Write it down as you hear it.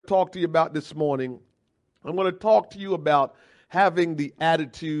talk to you about this morning, I'm going to talk to you about having the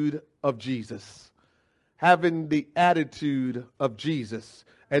attitude of Jesus. Having the attitude of Jesus.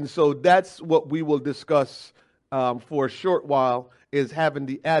 And so that's what we will discuss for a short while, is having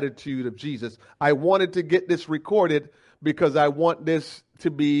the attitude of Jesus. I wanted to get this recorded because I want this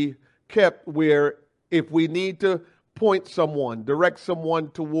to be kept where if we need to point someone, direct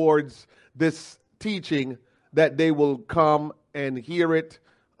someone towards this teaching, that they will come and hear it,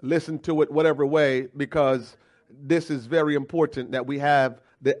 listen to it, whatever way, because this is very important that we have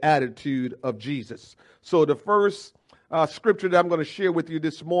the attitude of Jesus. So the first scripture that I'm going to share with you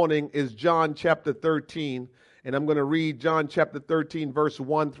this morning is John chapter 13. And I'm going to read John chapter 13, verse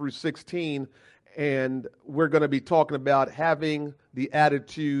 1 through 16. And we're going to be talking about having the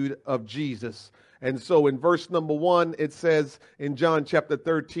attitude of Jesus. And so in verse number 1, it says in John chapter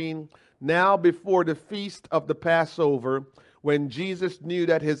 13, "Now before the feast of the Passover, when Jesus knew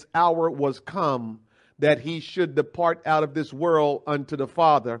that his hour was come, that he should depart out of this world unto the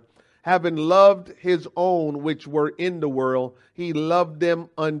Father, having loved his own which were in the world, he loved them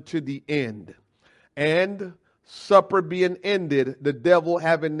unto the end. And supper being ended, the devil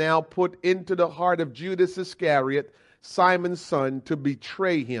having now put into the heart of Judas Iscariot, Simon's son, to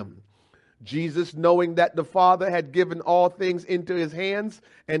betray him. Jesus, knowing that the Father had given all things into his hands,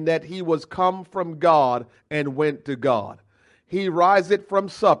 and that he was come from God, and went to God. He riseth from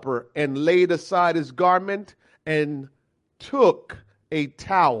supper, and laid aside his garment, and took a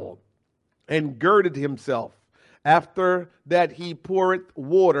towel, and girded himself. After that he poured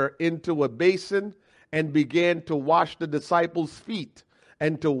water into a basin, and began to wash the disciples' feet,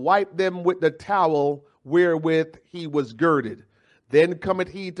 and to wipe them with the towel wherewith he was girded. Then cometh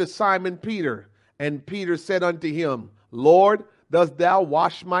he to Simon Peter, and Peter said unto him, Lord, dost thou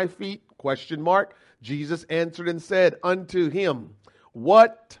wash my feet? ? Jesus answered and said unto him,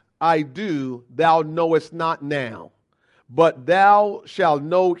 What I do thou knowest not now, but thou shalt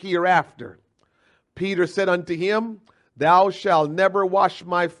know hereafter. Peter said unto him, Thou shalt never wash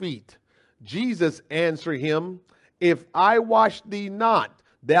my feet. Jesus answered him, If I wash thee not,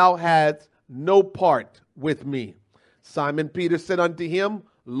 thou hast no part with me. Simon Peter said unto him,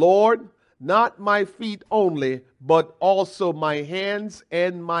 Lord, not my feet only, but also my hands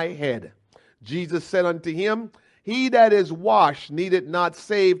and my head. Jesus said unto him, He that is washed needeth not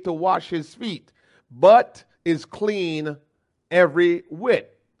save to wash his feet, but is clean every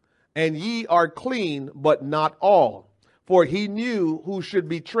whit. And ye are clean, but not all. For he knew who should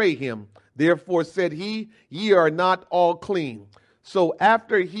betray him. Therefore said he, Ye are not all clean. So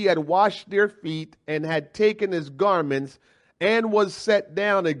after he had washed their feet, and had taken his garments, and was set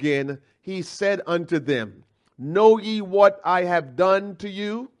down again, he said unto them, Know ye what I have done to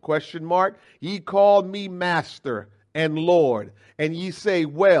you? ? Ye call me Master and Lord, and ye say,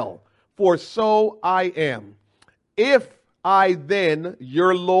 Well, for so I am. If I then,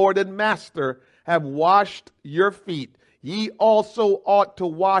 your Lord and Master, have washed your feet, ye also ought to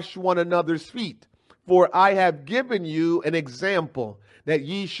wash one another's feet. For I have given you an example, that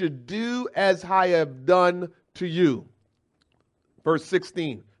ye should do as I have done to you. Verse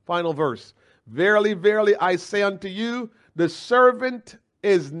 16, final verse. Verily, verily, I say unto you, the servant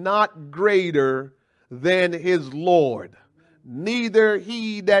is not greater than his Lord, neither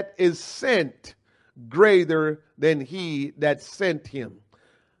he that is sent greater than he that sent him.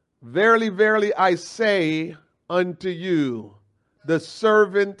 Verily, verily, I say unto you, the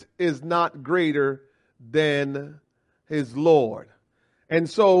servant is not greater than his Lord. And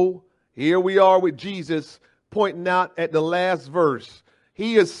so here we are with Jesus pointing out at the last verse.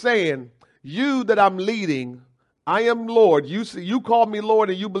 He is saying, you that I'm leading, I am Lord. You call me Lord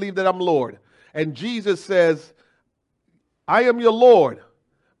and you believe that I'm Lord. And Jesus says, I am your Lord,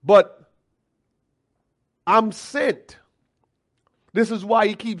 but I'm sent. This is why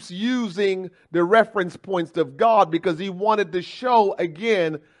he keeps using the reference points of God, because he wanted to show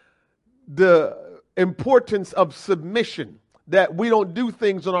again the importance of submission, that we don't do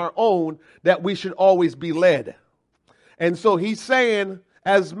things on our own, that we should always be led. And so he's saying,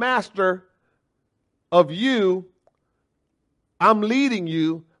 as master of you, I'm leading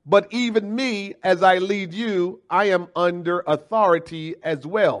you, but even me, as I lead you, I am under authority as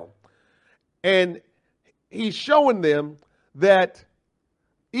well. And he's showing them that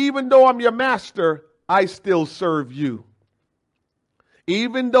even though I'm your master, I still serve you.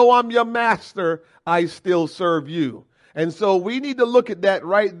 Even though I'm your master, I still serve you. And so we need to look at that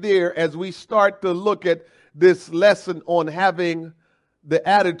right there as we start to look at this lesson on having the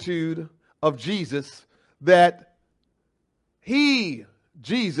attitude of Jesus, that he,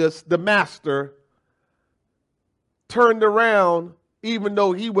 Jesus, the master, turned around even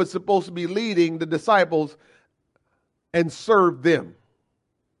though he was supposed to be leading the disciples, and serve them.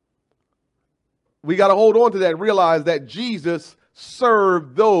 We got to hold on to that and realize that Jesus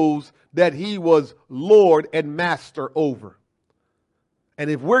served those that he was Lord and master over. And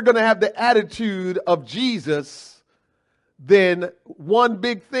if we're going to have the attitude of Jesus, then one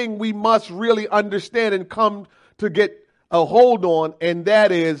big thing we must really understand and come to get a hold on, and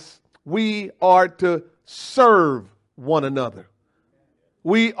that is we are to serve one another.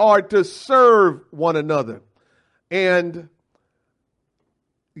 We are to serve one another. And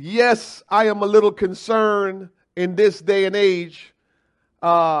yes, I am a little concerned in this day and age.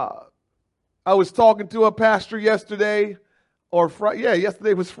 I was talking to a pastor yesterday,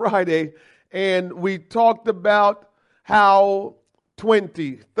 yesterday was Friday, and we talked about how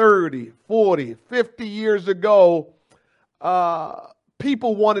 20, 30, 40, 50 years ago,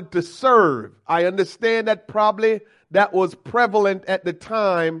 people wanted to serve. I understand that probably that was prevalent at the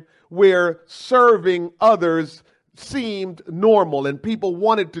time where serving others seemed normal and people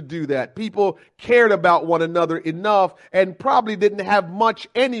wanted to do that. People cared about one another enough and probably didn't have much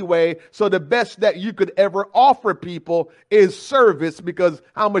anyway. So the best that you could ever offer people is service, because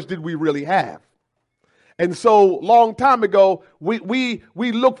how much did we really have? And so long time ago, we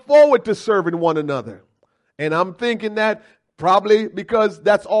look forward to serving one another. And I'm thinking that probably because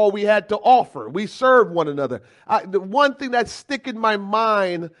that's all we had to offer. We served one another. The one thing that stick in my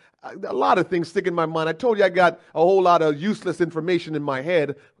mind, a lot of things stick in my mind. I told you I got a whole lot of useless information in my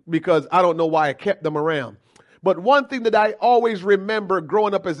head because I don't know why I kept them around. But one thing that I always remember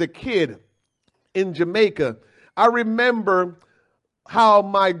growing up as a kid in Jamaica, I remember how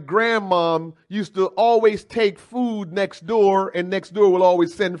my grandmom used to always take food next door, and next door will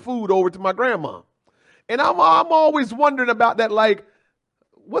always send food over to my grandma. And I'm always wondering about that, like,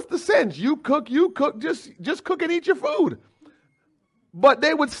 what's the sense? You cook, just cook and eat your food. But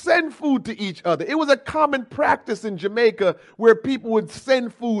they would send food to each other. It was a common practice in Jamaica where people would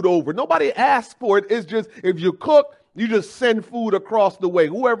send food over. Nobody asked for it. It's just, if you cook, you just send food across the way.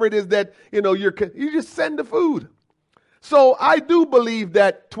 Whoever it is that, you just send the food. So I do believe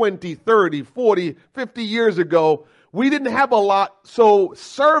that 20, 30, 40, 50 years ago, we didn't have a lot. So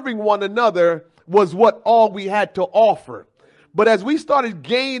serving one another was what all we had to offer. But as we started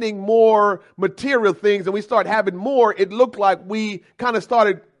gaining more material things and we started having more, it looked like we kind of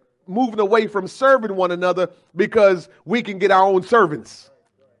started moving away from serving one another because we can get our own servants.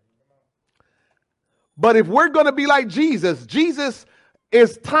 But if we're going to be like Jesus, Jesus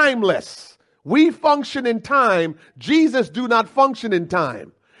is timeless. We function in time. Jesus do not function in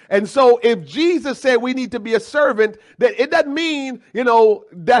time. And so if Jesus said we need to be a servant, that it doesn't mean,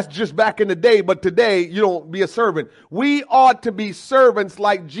 that's just back in the day, but today you don't be a servant. We ought to be servants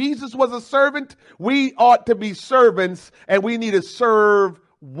like Jesus was a servant. We ought to be servants, and we need to serve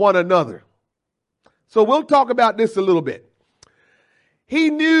one another. So we'll talk about this a little bit. He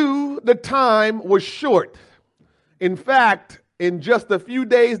knew the time was short. In fact, in just a few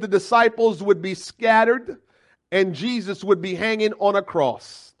days, the disciples would be scattered and Jesus would be hanging on a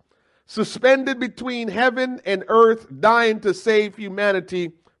cross, suspended between heaven and earth, dying to save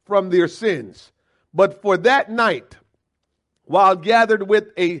humanity from their sins. But for that night, while gathered with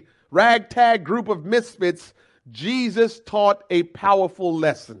a ragtag group of misfits, Jesus taught a powerful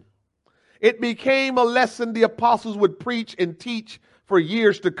lesson. It became a lesson the apostles would preach and teach for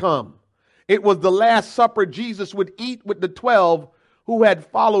years to come. It was the Last Supper Jesus would eat with the 12 who had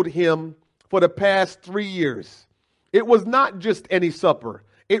followed him for the past 3 years. It was not just any supper.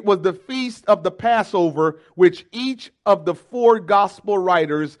 It was the feast of the Passover, which each of the 4 gospel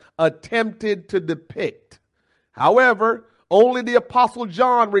writers attempted to depict. However, only the Apostle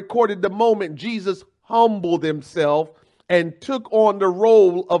John recorded the moment Jesus humbled himself and took on the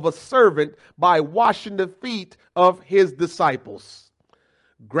role of a servant by washing the feet of his disciples.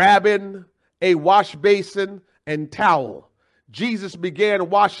 Grabbing a wash basin and towel, Jesus began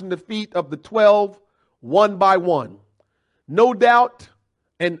washing the feet of the 12 one by one. No doubt,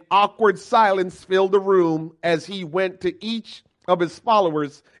 an awkward silence filled the room as he went to each of his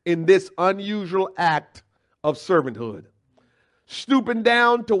followers in this unusual act of servanthood. Stooping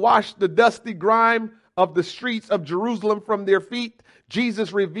down to wash the dusty grime of the streets of Jerusalem from their feet,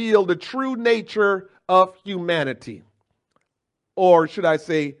 Jesus revealed the true nature of humanity. Or should I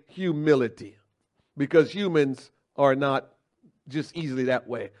say humility? Because humans are not just easily that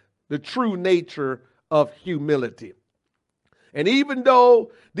way. The true nature of humility. And even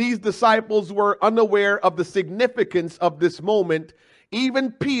though these disciples were unaware of the significance of this moment,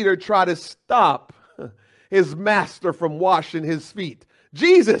 even Peter tried to stop his master from washing his feet.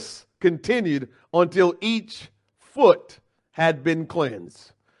 Jesus continued until each foot had been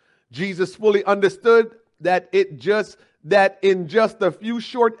cleansed. Jesus fully understood that in just a few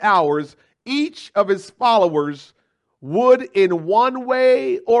short hours, each of his followers would in one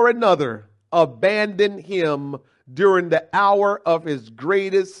way or another abandon him during the hour of his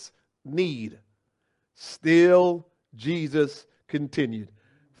greatest need. Still, Jesus continued.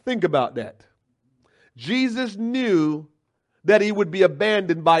 Think about that. Jesus knew that he would be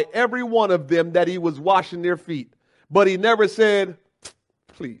abandoned by every one of them that he was washing their feet. But he never said,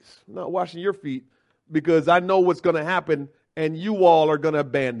 please, I'm not washing your feet because I know what's going to happen and you all are going to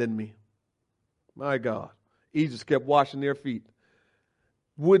abandon me. My God. He just kept washing their feet.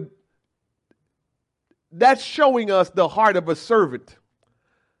 That's showing us the heart of a servant.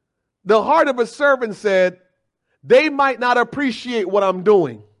 The heart of a servant said, they might not appreciate what I'm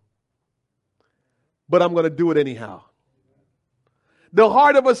doing, but I'm going to do it anyhow. The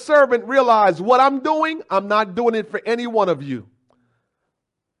heart of a servant realized what I'm doing, I'm not doing it for any one of you.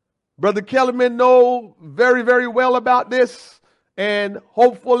 Brother Kellerman know very, very well about this. And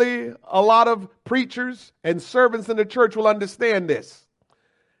hopefully a lot of preachers and servants in the church will understand this.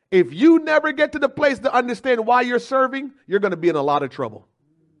 If you never get to the place to understand why you're serving, you're going to be in a lot of trouble.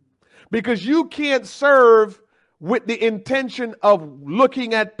 Because you can't serve with the intention of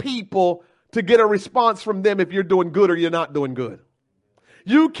looking at people to get a response from them if you're doing good or you're not doing good.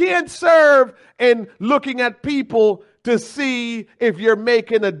 You can't serve and looking at people to see if you're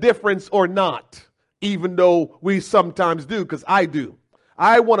making a difference or not, even though we sometimes do, because I do.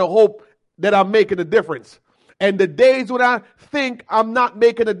 I want to hope that I'm making a difference. And the days when I think I'm not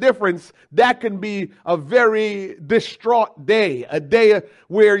making a difference, that can be a very distraught day, a day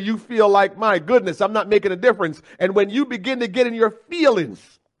where you feel like, my goodness, I'm not making a difference. And when you begin to get in your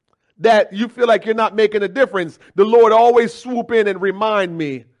feelings that you feel like you're not making a difference, the Lord always swoop in and remind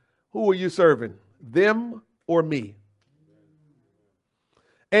me, who are you serving, them or me?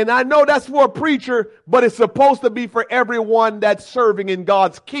 And I know that's for a preacher, but it's supposed to be for everyone that's serving in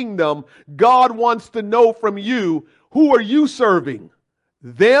God's kingdom. God wants to know from you, who are you serving?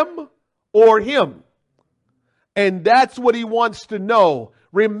 Them or him? And that's what he wants to know.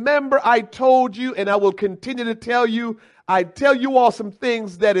 Remember, I told you, and I will continue to tell you, I tell you all some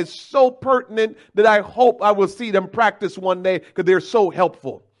things that is so pertinent that I hope I will see them practice one day because they're so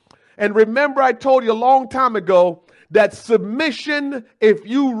helpful. And remember, I told you a long time ago that submission, if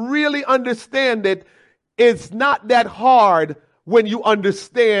you really understand it, it's not that hard when you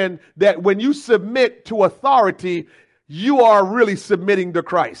understand that when you submit to authority, you are really submitting to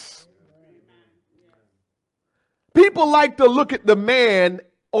Christ. People like to look at the man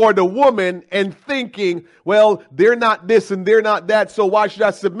or the woman and thinking, well, they're not this and they're not that, so why should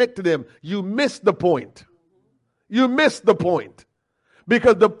I submit to them? You missed the point. You missed the point.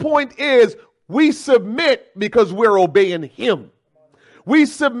 Because the point is, we submit because we're obeying him. We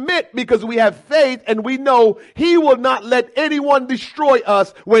submit because we have faith and we know he will not let anyone destroy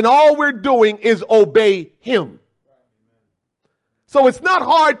us when all we're doing is obey him. So it's not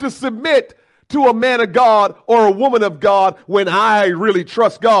hard to submit to a man of God or a woman of God when I really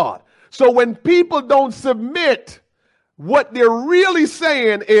trust God. So when people don't submit, what they're really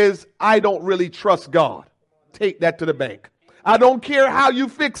saying is, I don't really trust God. Take that to the bank. I don't care how you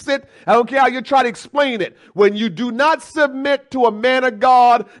fix it. I don't care how you try to explain it. When you do not submit to a man of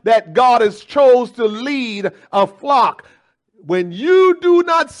God that God has chose to lead a flock, when you do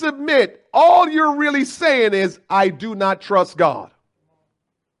not submit, all you're really saying is, I do not trust God.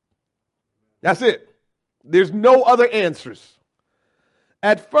 That's it. There's no other answers.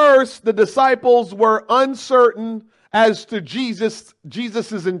 At first, the disciples were uncertain as to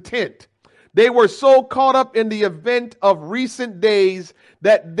Jesus's intent. They were so caught up in the event of recent days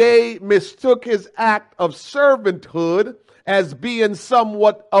that they mistook his act of servanthood as being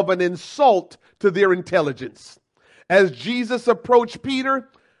somewhat of an insult to their intelligence. As Jesus approached Peter,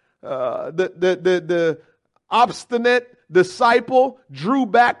 the obstinate disciple drew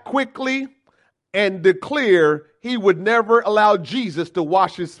back quickly and declared he would never allow Jesus to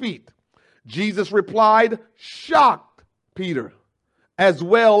wash his feet. Jesus replied, shocked Peter, as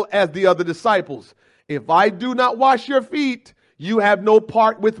well as the other disciples. If I do not wash your feet, you have no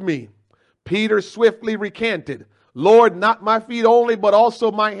part with me. Peter swiftly recanted, Lord, not my feet only, but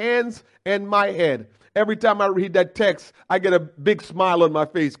also my hands and my head. Every time I read that text, I get a big smile on my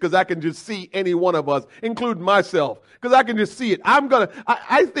face because I can just see any one of us, including myself, because I can just see it.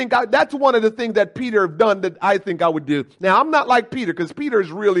 I think that's one of the things that Peter have done that I think I would do. Now, I'm not like Peter because Peter is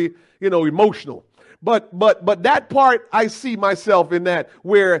really, emotional. But that part, I see myself in that,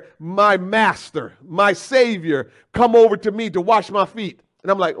 where my master, my savior, come over to me to wash my feet.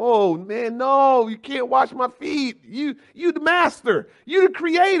 And I'm like, oh man, no, you can't wash my feet. You the master. You the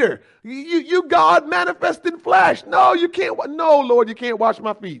creator. You God manifest in flesh. No, you can't. No, Lord, you can't wash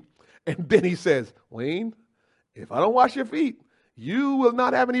my feet. And then he says, Wayne, if I don't wash your feet, you will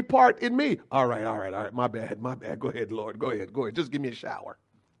not have any part in me. All right. My bad. Go ahead, Lord. Go ahead. Just give me a shower.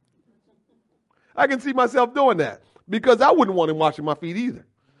 I can see myself doing that because I wouldn't want him washing my feet either.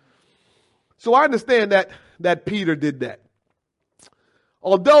 So I understand that Peter did that.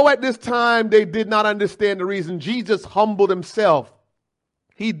 Although at this time they did not understand the reason Jesus humbled himself,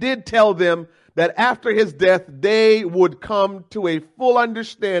 he did tell them that after his death, they would come to a full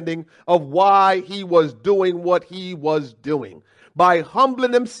understanding of why he was doing what he was doing. By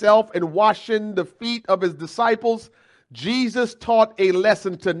humbling himself and washing the feet of his disciples, Jesus taught a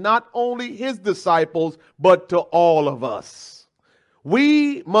lesson to not only his disciples, but to all of us.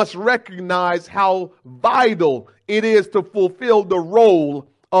 We must recognize how vital it is to fulfill the role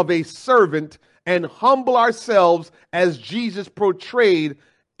of a servant and humble ourselves as Jesus portrayed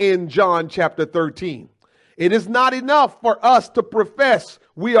in John chapter 13. It is not enough for us to profess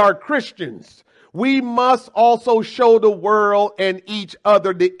we are Christians. We must also show the world and each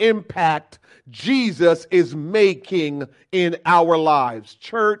other the impact Jesus is making in our lives.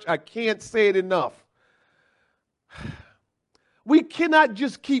 Church, I can't say it enough. We cannot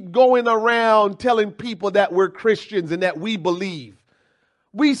just keep going around telling people that we're Christians and that we believe.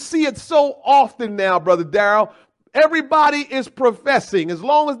 We see it so often now, Brother Darrell. Everybody is professing as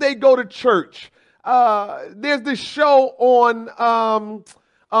long as they go to church. There's this show on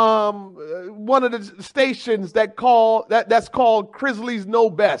one of the stations that's called Crisley's Know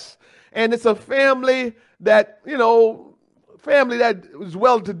Best. And it's a family that is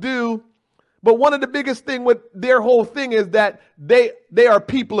well-to-do. But one of the biggest thing with their whole thing is that they are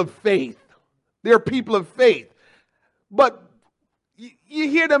people of faith. They're people of faith. But you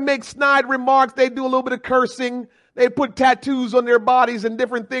hear them make snide remarks. They do a little bit of cursing. They put tattoos on their bodies and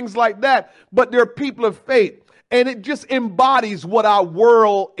different things like that. But they're people of faith. And it just embodies what our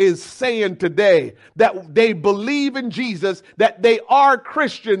world is saying today, that they believe in Jesus, that they are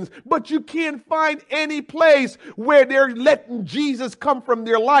Christians, but you can't find any place where they're letting Jesus come from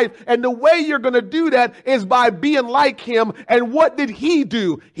their life. And the way you're going to do that is by being like him. And what did he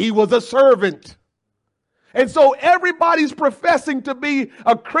do? He was a servant. And so everybody's professing to be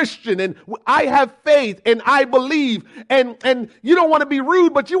a Christian, and I have faith and I believe, and you don't want to be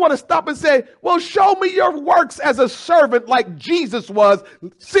rude, but you want to stop and say, well, show me your works as a servant like Jesus was,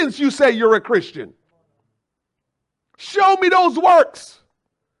 since you say you're a Christian. Show me those works.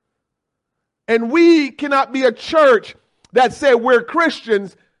 And we cannot be a church that say we're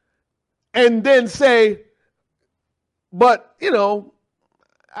Christians and then say, but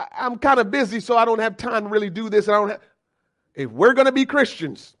I'm kind of busy, so I don't have time to really do this. If we're going to be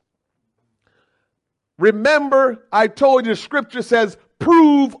Christians, remember I told you the scripture says,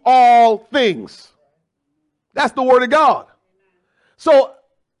 prove all things. That's the word of God. So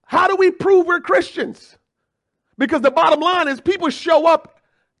how do we prove we're Christians? Because the bottom line is people show up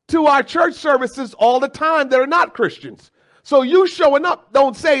to our church services all the time that are not Christians. So you showing up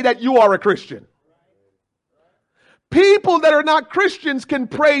don't say that you are a Christian. People that are not Christians can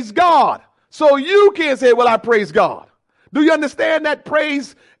praise God. So you can't say, well, I praise God. Do you understand that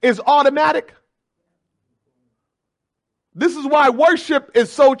praise is automatic? This is why worship is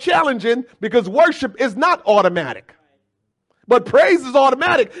so challenging, because worship is not automatic. But praise is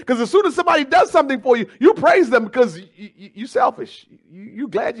automatic, because as soon as somebody does something for you, you praise them because you're selfish. You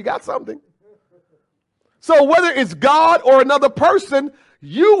glad you got something. So whether it's God or another person,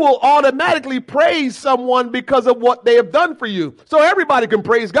 you will automatically praise someone because of what they have done for you. So everybody can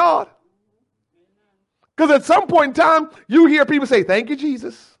praise God. Because at some point in time, you hear people say, thank you,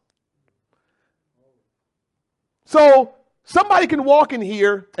 Jesus. So somebody can walk in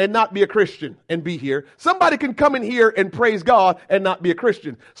here and not be a Christian and be here. Somebody can come in here and praise God and not be a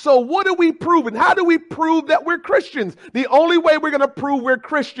Christian. So what are we proving? How do we prove that we're Christians? The only way we're going to prove we're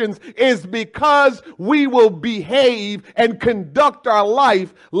Christians is because we will behave and conduct our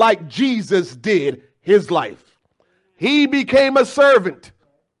life like Jesus did his life. He became a servant,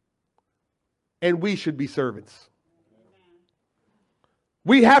 and we should be servants.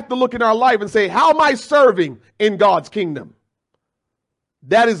 We have to look in our life and say, how am I serving in God's kingdom?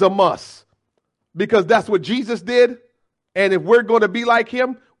 That is a must, because that's what Jesus did. And if we're going to be like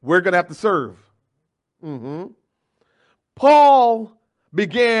him, we're going to have to serve. Paul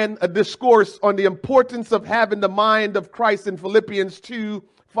began a discourse on the importance of having the mind of Christ in Philippians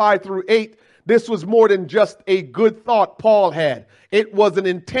 2:5-8. This was more than just a good thought Paul had. It was an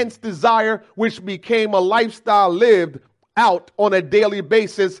intense desire which became a lifestyle lived out on a daily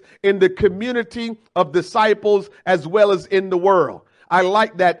basis in the community of disciples as well as in the world. I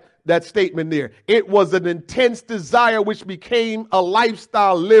like that statement there. It was an intense desire which became a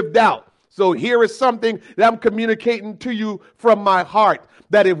lifestyle lived out. So here is something that I'm communicating to you from my heart,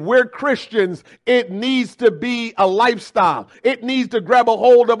 that if we're Christians, it needs to be a lifestyle. It needs to grab a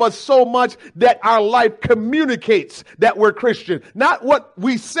hold of us so much that our life communicates that we're Christian. Not what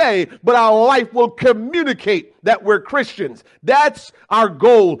we say, but our life will communicate that we're Christians. That's our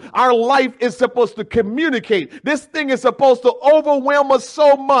goal. Our life is supposed to communicate. This thing is supposed to overwhelm us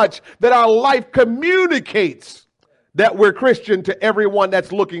so much that our life communicates that we're Christian to everyone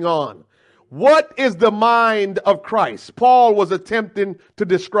that's looking on. What is the mind of Christ? Paul was attempting to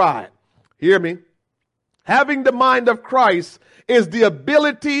describe. Hear me. Having the mind of Christ is the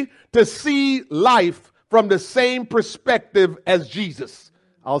ability to see life from the same perspective as Jesus.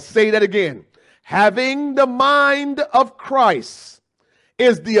 I'll say that again. Having the mind of Christ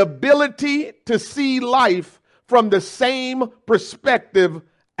is the ability to see life from the same perspective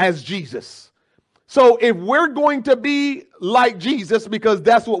as Jesus. So if we're going to be like Jesus, because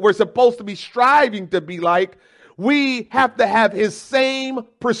that's what we're supposed to be striving to be like, we have to have his same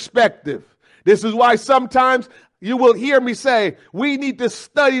perspective. This is why sometimes you will hear me say, we need to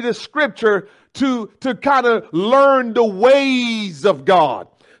study the scripture to kind of learn the ways of God.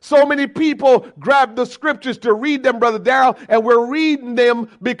 So many people grab the scriptures to read them, Brother Darrell, and we're reading them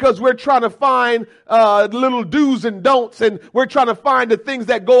because we're trying to find little do's and don'ts, and we're trying to find the things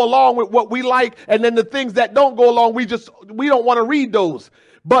that go along with what we like, and then the things that don't go along, we don't want to read those.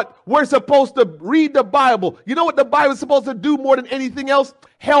 But we're supposed to read the Bible. You know what the Bible is supposed to do more than anything else?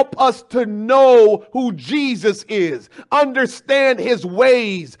 Help us to know who Jesus is, understand his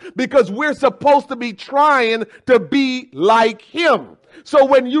ways, because we're supposed to be trying to be like him. So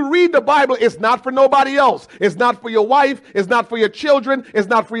when you read the Bible, it's not for nobody else. It's not for your wife. It's not for your children. It's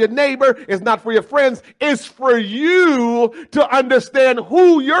not for your neighbor. It's not for your friends. It's for you to understand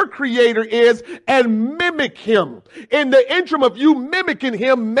who your creator is and mimic him. In the interim of you mimicking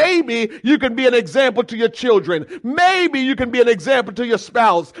him, maybe you can be an example to your children. Maybe you can be an example to your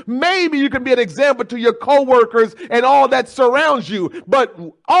spouse. Maybe you can be an example to your coworkers and all that surrounds you. But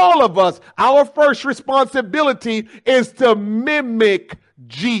all of us, our first responsibility is to mimic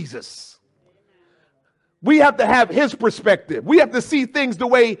Jesus. We have to have his perspective. We have to see things the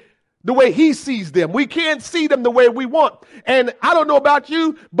way he sees them. We can't see them the way we want. And I don't know about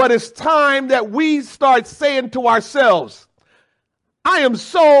you, but it's time that we start saying to ourselves, I am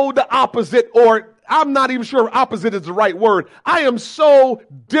so the opposite, or I'm not even sure opposite is the right word. I am so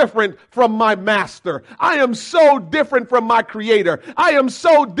different from my master. I am so different from my creator. I am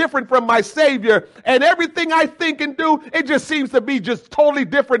so different from my savior. And everything I think and do, it just seems to be just totally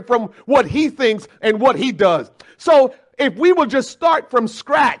different from what he thinks and what he does. So if we will just start from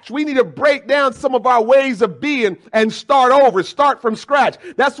scratch, we need to break down some of our ways of being and start over, start from scratch.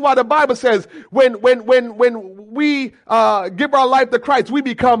 That's why the Bible says when we give our life to Christ, we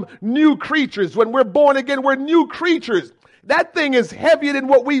become new creatures. When we're born again, we're new creatures. That thing is heavier than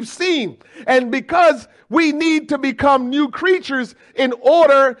what we've seen. And because we need to become new creatures in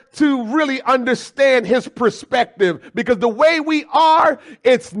order to really understand his perspective. Because the way we are,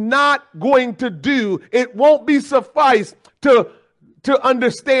 it's not going to do. It won't be suffice to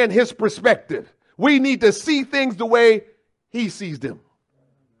understand his perspective. We need to see things the way he sees them.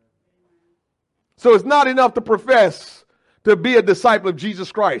 So it's not enough to profess to be a disciple of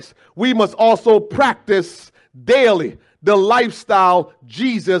Jesus Christ. We must also practice daily the lifestyle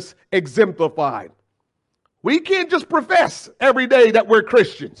Jesus exemplified. We can't just profess every day that we're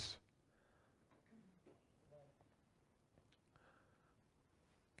Christians.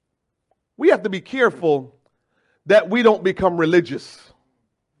 We have to be careful that we don't become religious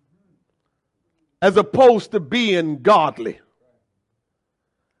as opposed to being godly.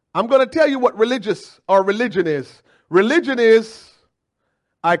 I'm going to tell you what religion is. Religion is,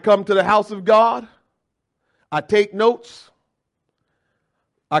 I come to the house of God, I take notes,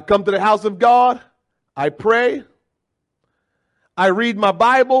 I come to the house of God, I pray, I read my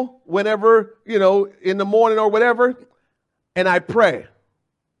Bible whenever, in the morning or whatever, and I pray.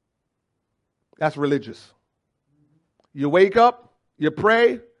 That's religious. You wake up, you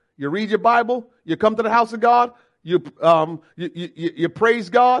pray, you read your Bible, you come to the house of God, you praise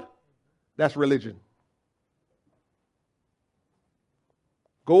God. That's religion.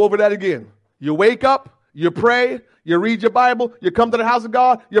 Go over that again. You wake up, you pray, you read your Bible, you come to the house of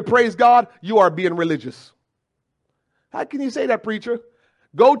God, you praise God, you are being religious. How can you say that, preacher?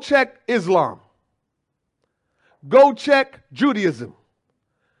 Go check Islam. Go check Judaism.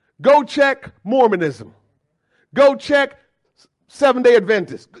 Go check Mormonism. Go check Seventh-day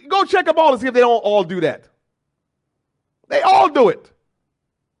Adventists. Go check them all and see if they don't all do that. They all do it.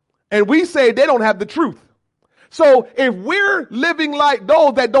 And we say they don't have the truth. So if we're living like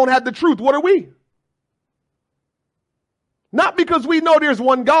those that don't have the truth, what are we? Not because we know there's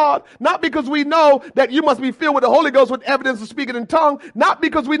one God, not because we know that you must be filled with the Holy Ghost with evidence of speaking in tongue, not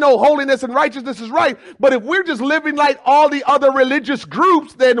because we know holiness and righteousness is right, but if we're just living like all the other religious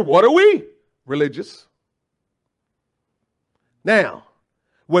groups, then what are we? Religious. Now,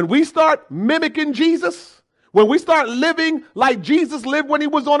 when we start mimicking Jesus, when we start living like Jesus lived when he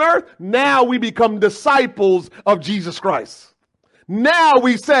was on earth, now we become disciples of Jesus Christ. Now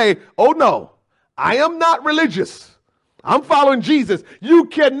we say, oh no, I am not religious. I'm following Jesus. You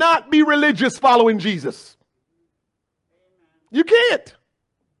cannot be religious following Jesus. You can't.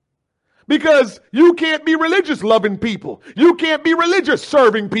 Because you can't be religious loving people. You can't be religious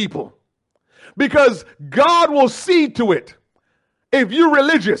serving people. Because God will see to it. If you're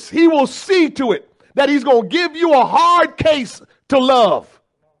religious, he will see to it that he's going to give you a hard case to love.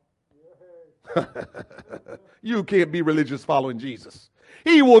 You can't be religious following Jesus.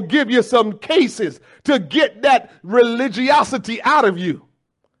 He will give you some cases to get that religiosity out of you.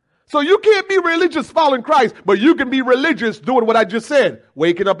 So you can't be religious following Christ, but you can be religious doing what I just said.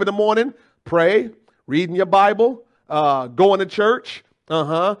 Waking up in the morning, pray, reading your Bible, going to church.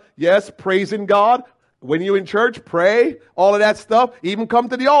 Yes, praising God. When you're in church, pray, all of that stuff. Even come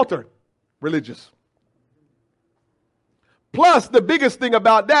to the altar. Religious. Plus, the biggest thing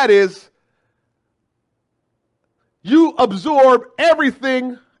about that is you absorb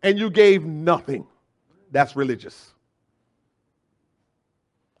everything and you gave nothing. That's religious.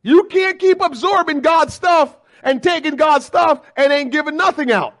 You can't keep absorbing God's stuff and taking God's stuff and ain't giving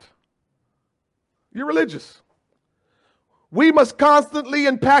nothing out. You're religious. We must constantly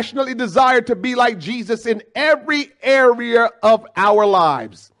and passionately desire to be like Jesus in every area of our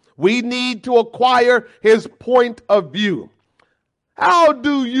lives. We need to acquire his point of view. How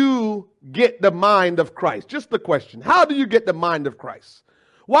do you get the mind of Christ? Just the question. How do you get the mind of Christ?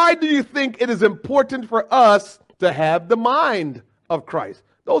 Why do you think it is important for us to have the mind of Christ?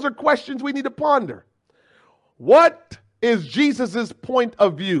 Those are questions we need to ponder. What is Jesus's point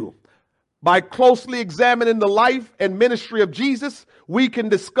of view? By closely examining the life and ministry of Jesus, we can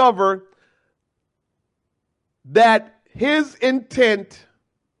discover that his intent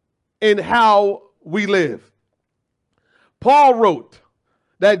in how we live. Paul wrote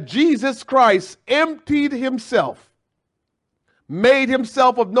that Jesus Christ emptied himself, made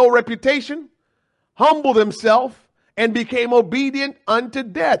himself of no reputation, humbled himself, and became obedient unto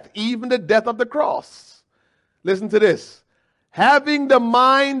death, even the death of the cross. Listen to this. Having the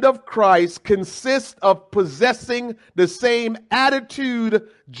mind of Christ consists of possessing the same attitude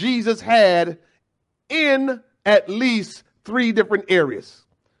Jesus had in at least 3 different areas.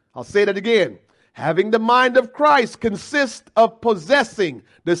 I'll say that again. Having the mind of Christ consists of possessing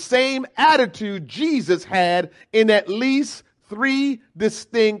the same attitude Jesus had in at least 3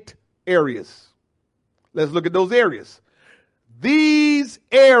 distinct areas. Let's look at those areas. These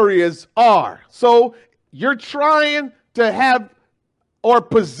areas are, so you're trying to have or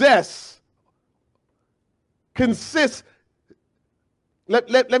possess, consists, let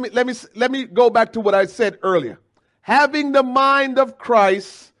me go back to what I said earlier. Having the mind of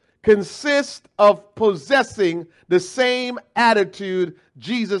Christ consists of possessing the same attitude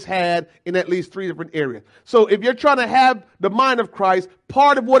Jesus had in at least 3 different areas. So if you're trying to have the mind of Christ,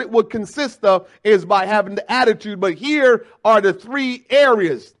 part of what it would consist of is by having the attitude. But here are the 3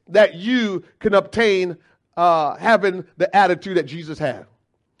 areas that you can obtain having the attitude that Jesus had.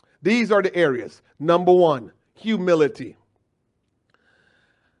 These are the areas. Number 1, humility.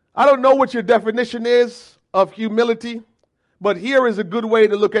 I don't know what your definition is of humility, but here is a good way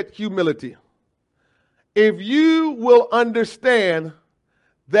to look at humility. If you will understand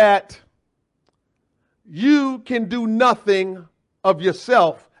that you can do nothing of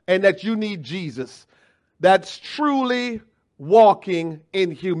yourself and that you need Jesus, that's truly walking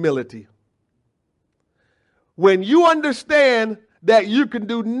in humility. When you understand that you can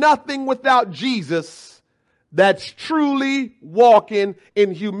do nothing without Jesus, that's truly walking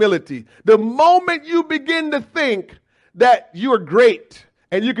in humility. The moment you begin to think that you're great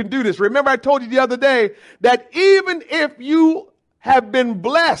and you can do this. Remember, I told you the other day that even if you have been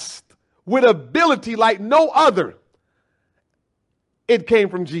blessed with ability like no other, it came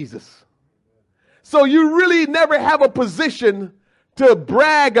from Jesus. So you really never have a position to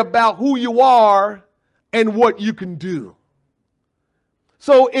brag about who you are and what you can do.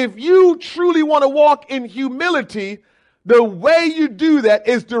 So if you truly want to walk in humility, the way you do that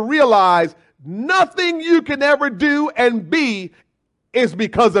is to realize Nothing you can ever do and be is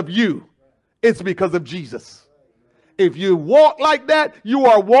because of you. It's because of Jesus. If you walk like that, you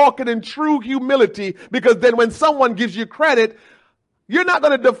are walking in true humility, because then when someone gives you credit, you're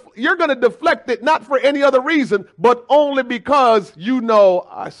going to deflect it, not for any other reason, but only because you know,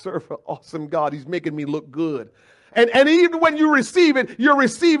 I serve an awesome God. He's making me look good. And even when you receive it, you're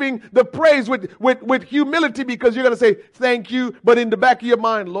receiving the praise with humility, because you're going to say, thank you. But in the back of your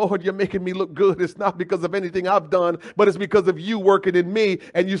mind, Lord, you're making me look good. It's not because of anything I've done, but it's because of you working in me.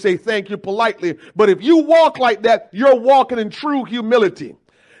 And you say thank you politely. But if you walk like that, you're walking in true humility.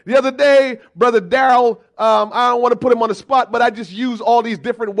 The other day, Brother Darrell, I don't want to put him on the spot, but I just use all these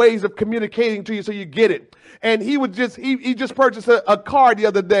different ways of communicating to you so you get it. And he just purchased a car the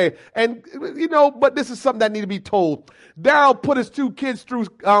other day. And, but this is something that needs to be told. Darrell put his 2 kids through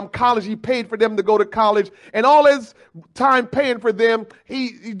college. He paid for them to go to college. And all his time paying for them,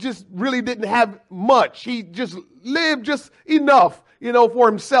 he just really didn't have much. He just lived just enough, for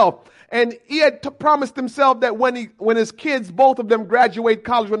himself. And he had promised himself that when his kids, both of them, graduate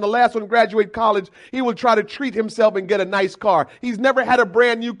college, when the last one graduate college, he will try to treat himself and get a nice car. He's never had a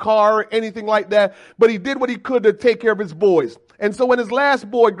brand new car or anything like that, but he did what he could to take care of his boys. And so when his last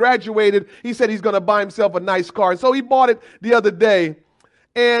boy graduated, he said he's going to buy himself a nice car. And so he bought it the other day.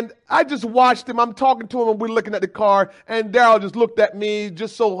 And I just watched him. I'm talking to him and we're looking at the car. And Darrell just looked at me,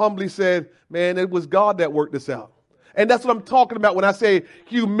 just so humbly said, man, it was God that worked this out. And that's what I'm talking about when I say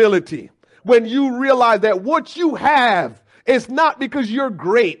humility. When you realize that what you have is not because you're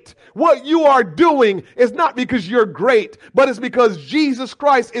great. What you are doing is not because you're great, but it's because Jesus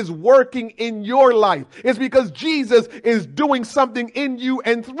Christ is working in your life. It's because Jesus is doing something in you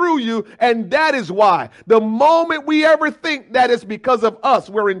and through you. And that is why the moment we ever think that it's because of us,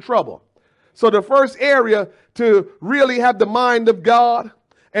 we're in trouble. So the first area to really have the mind of God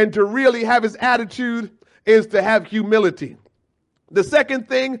and to really have his attitude is to have humility. The second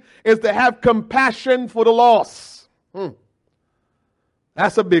thing is to have compassion for the lost.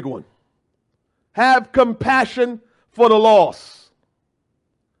 That's a big one. Have compassion for the lost.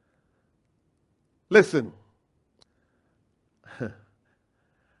 Listen,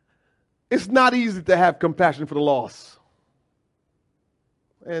 it's not easy to have compassion for the lost.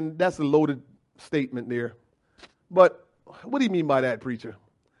 And that's a loaded statement there. But what do you mean by that, preacher?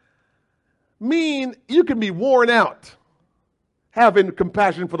 You can be worn out having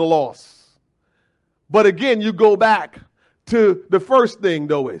compassion for the lost. But again, you go back to the first thing,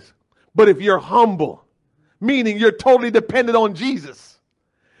 though, but if you're humble, meaning you're totally dependent on Jesus,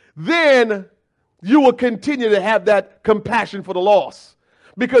 then you will continue to have that compassion for the lost.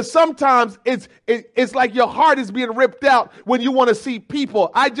 Because sometimes it's like your heart is being ripped out when you want to see people.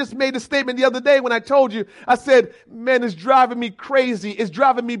 I just made a statement the other day when I told you, I said, man, it's driving me crazy. It's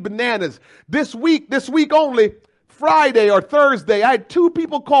driving me bananas. This week only, Friday or Thursday, I had 2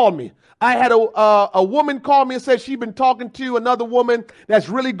 people call me. I had a woman call me and said she'd been talking to another woman that's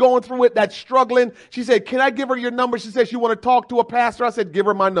really going through it, that's struggling. She said, can I give her your number? She said she want to talk to a pastor. I said, give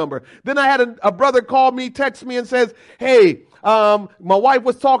her my number. Then I had a brother call me, text me and says, hey, my wife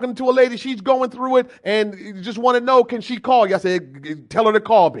was talking to a lady. She's going through it and just want to know, can she call you? I said, tell her to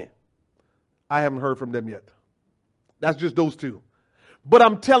call me. I haven't heard from them yet. That's just those 2. But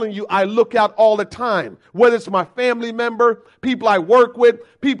I'm telling you, I look out all the time, whether it's my family member, people I work with,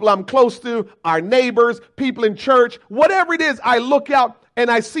 people I'm close to, our neighbors, people in church, whatever it is, I look out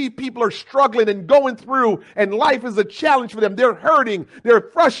and I see people are struggling and going through, and life is a challenge for them. They're hurting, they're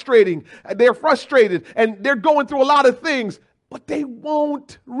frustrated, and they're going through a lot of things, but they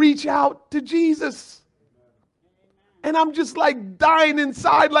won't reach out to Jesus. And I'm just like dying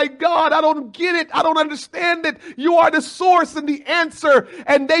inside, like, God, I don't get it. I don't understand it. You are the source and the answer,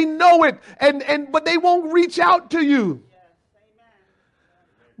 and they know it, but they won't reach out to you.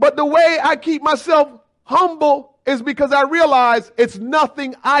 But the way I keep myself humble is because I realize it's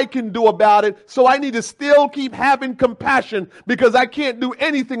nothing I can do about it. So I need to still keep having compassion because I can't do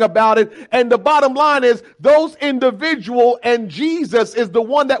anything about it. And the bottom line is those individual and Jesus is the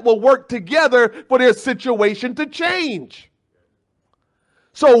one that will work together for their situation to change.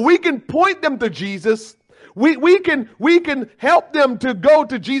 So we can point them to Jesus. We can help them to go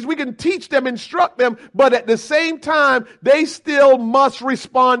to Jesus. We can teach them, instruct them, but at the same time, they still must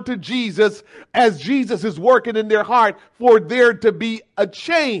respond to Jesus as Jesus is working in their heart for there to be a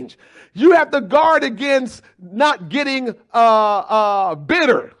change. You have to guard against not getting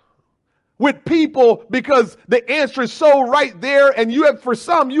bitter with people because the answer is so right there, and you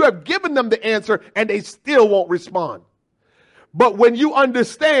have given them the answer and they still won't respond. But when you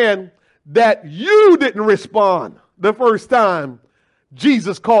understand that you didn't respond the first time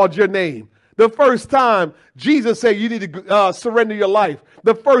Jesus called your name, The first time Jesus said you need to surrender your life.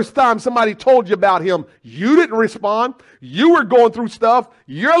 The first time somebody told you about him, you didn't respond. You were going through stuff.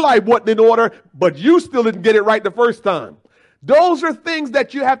 Your life wasn't in order, but you still didn't get it right the first time. Those are things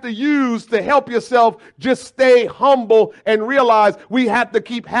that you have to use to help yourself just stay humble and realize we have to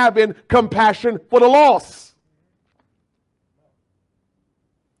keep having compassion for the lost.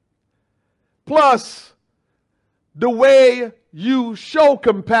 Plus, the way you show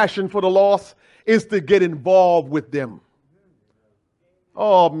compassion for the lost is to get involved with them.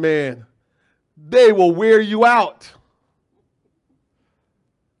 Oh man, they will wear you out.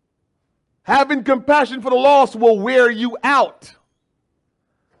 Having compassion for the lost will wear you out.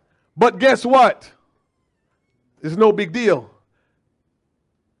 But guess what? It's no big deal.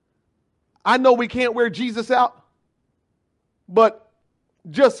 I know we can't wear Jesus out, but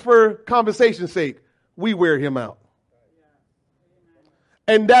just for conversation's sake, we wear him out.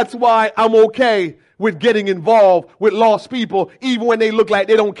 And that's why I'm okay with getting involved with lost people, even when they look like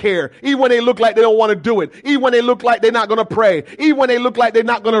they don't care, even when they look like they don't want to do it, even when they look like they're not going to pray, even when they look like they're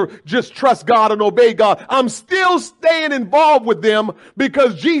not going to just trust God and obey God. I'm still staying involved with them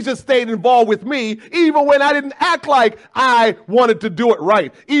because Jesus stayed involved with me, even when I didn't act like I wanted to do it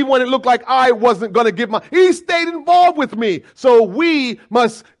right, even when it looked like I wasn't going to give he stayed involved with me. So we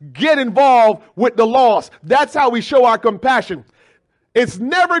must get involved with the lost. That's how we show our compassion. It's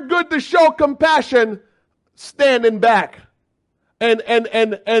never good to show compassion standing back and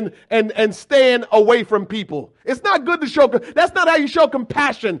staying away from people. It's not good to show. That's not how you show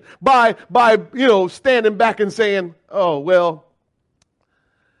compassion by standing back and saying, "Oh, well,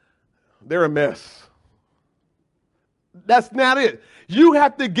 they're a mess." That's not it. You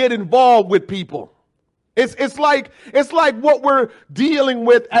have to get involved with people. It's like what we're dealing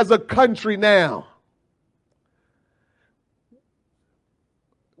with as a country now.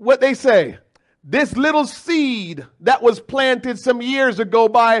 What they say, this little seed that was planted some years ago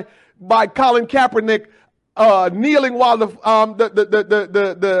by Colin Kaepernick, kneeling while the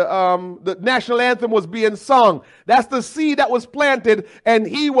national anthem was being sung. That's the seed that was planted, and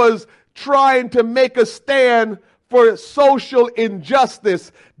he was trying to make a stand for social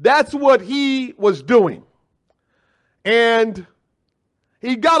injustice. That's what he was doing, and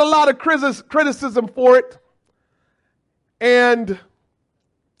he got a lot of criticism for it, and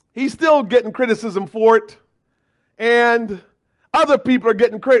he's still getting criticism for it, and other people are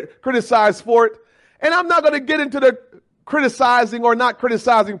getting criticized for it. And I'm not going to get into the criticizing or not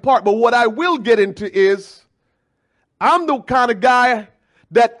criticizing part, but what I will get into is I'm the kind of guy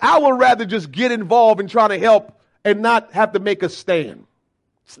that I would rather just get involved in trying to help and not have to make a stand.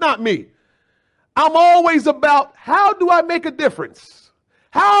 It's not me. I'm always about how do I make a difference?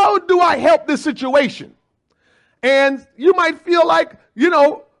 How do I help this situation? And you might feel like,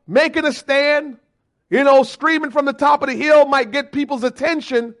 making a stand, screaming from the top of the hill might get people's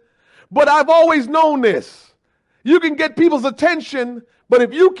attention. But I've always known this. You can get people's attention, but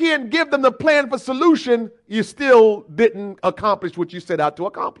if you can't give them the plan for solution, you still didn't accomplish what you set out to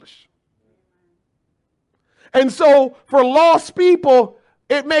accomplish. And so for lost people,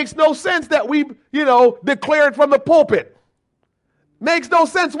 it makes no sense that we, declare it from the pulpit. Makes no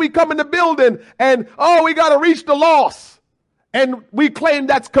sense we come in the building and, we got to reach the lost. And we claim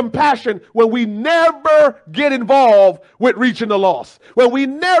that's compassion when we never get involved with reaching the lost. When we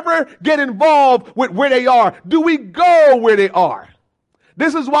never get involved with where they are. Do we go where they are?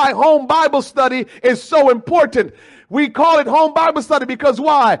 This is why home Bible study is so important. We call it home Bible study because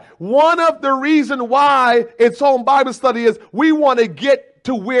why? One of the reasons why it's home Bible study is we want to get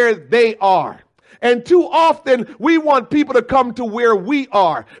to where they are. And too often we want people to come to where we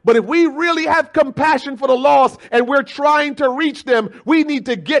are. But if we really have compassion for the lost and we're trying to reach them, we need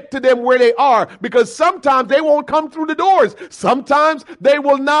to get to them where they are, because sometimes they won't come through the doors. Sometimes they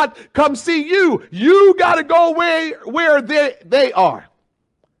will not come see you. You got to go where they are.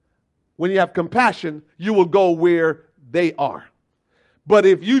 When you have compassion, you will go where they are. But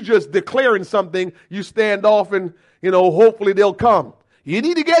if you just declaring something, you stand off and, hopefully they'll come. You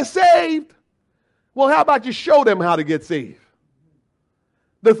need to get saved. Well, how about you show them how to get saved?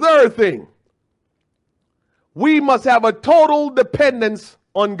 The third thing, we must have a total dependence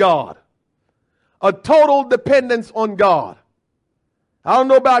on God. A total dependence on God. I don't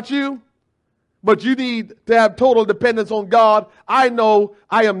know about you, but you need to have total dependence on God. I know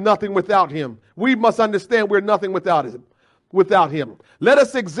I am nothing without him. We must understand we're nothing without him. Let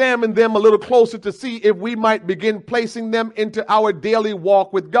us examine them a little closer to see if we might begin placing them into our daily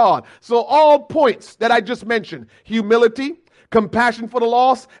walk with God. So all points that I just mentioned, humility, compassion for the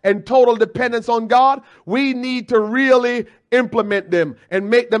lost, and total dependence on God, we need to really implement them and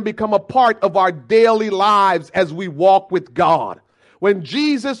make them become a part of our daily lives as we walk with God. When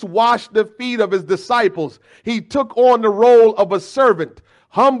Jesus washed the feet of his disciples, he took on the role of a servant,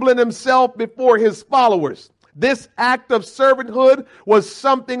 humbling himself before his followers. This act of servanthood was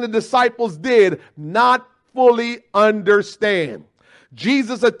something the disciples did not fully understand.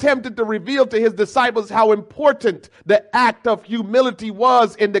 Jesus attempted to reveal to his disciples how important the act of humility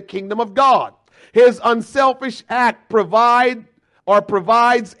was in the kingdom of God. His unselfish act provides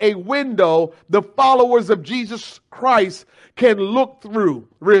a window the followers of Jesus Christ can look through,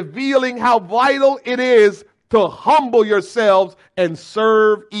 revealing how vital it is to humble yourselves and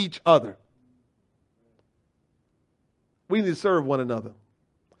serve each other. We need to serve one another.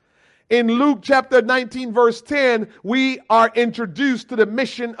 In Luke chapter 19, verse 10, we are introduced to the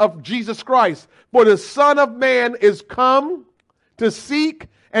mission of Jesus Christ. For the Son of Man is come to seek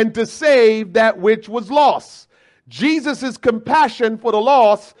and to save that which was lost. Jesus' compassion for the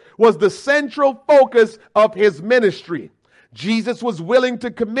lost was the central focus of his ministry. Jesus was willing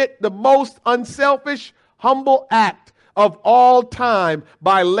to commit the most unselfish, humble act of all time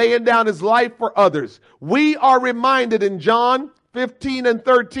by laying down his life for others. We are reminded in John 15 and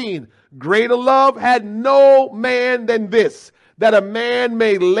 13, greater love had no man than this, that a man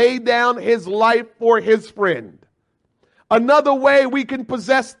may lay down his life for his friend. Another way we can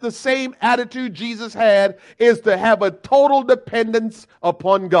possess the same attitude Jesus had is to have a total dependence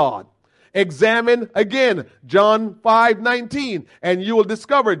upon God. Examine again John 5:19, and you will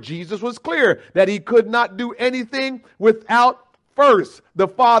discover Jesus was clear that he could not do anything without first the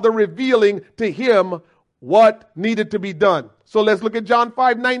Father revealing to him what needed to be done. So let's look at John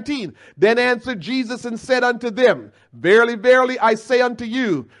 5:19. Then answered Jesus and said unto them, verily, verily, I say unto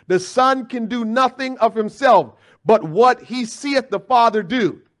you, the Son can do nothing of himself, but what he seeth the Father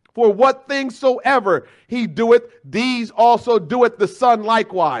do. For what things soever he doeth, these also doeth the Son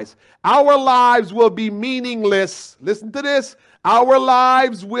likewise. Our lives will be meaningless. Listen to this. Our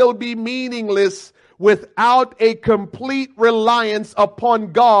lives will be meaningless without a complete reliance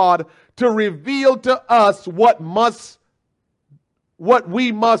upon God to reveal to us what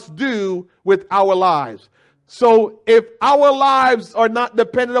we must do with our lives. So if our lives are not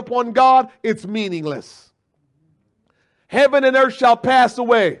dependent upon God, it's meaningless. Heaven and earth shall pass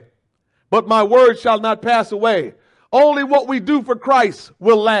away, but my word shall not pass away. Only what we do for Christ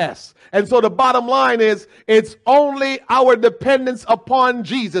will last. And so the bottom line is, it's only our dependence upon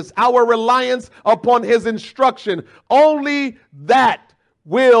Jesus, our reliance upon his instruction. Only that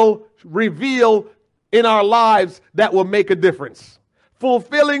will reveal in our lives that will make a difference.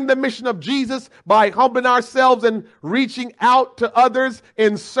 Fulfilling the mission of Jesus by humbling ourselves and reaching out to others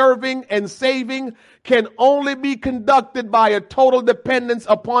in serving and saving can only be conducted by a total dependence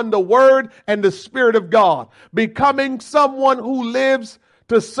upon the Word and the Spirit of God. Becoming someone who lives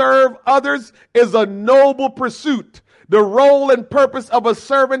to serve others is a noble pursuit. The role and purpose of a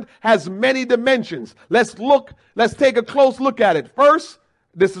servant has many dimensions. Let's take a close look at it. First,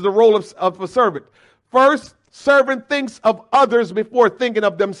 this is the role of a servant. First, servant thinks of others before thinking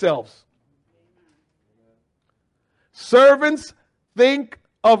of themselves. Servants think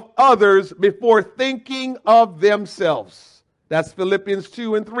of others before thinking of themselves. That's Philippians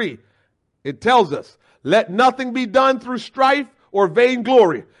 2 and 3. It tells us, let nothing be done through strife or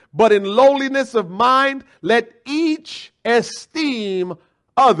vainglory, but in lowliness of mind, let each esteem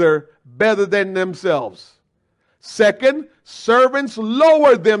other better than themselves. Second, servants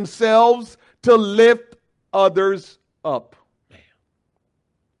lower themselves to lift others up.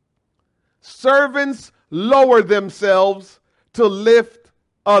 Servants lower themselves to lift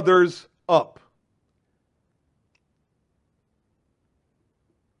others up.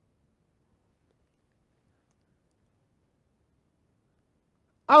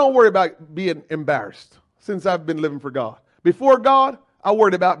 I don't worry about being embarrassed since I've been living for God. Before God, I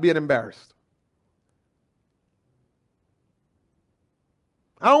worried about being embarrassed.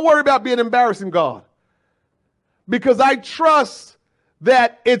 I don't worry about being embarrassing God because I trust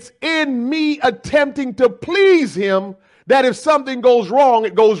that it's in me attempting to please him that if something goes wrong,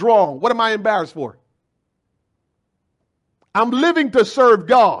 it goes wrong. What am I embarrassed for? I'm living to serve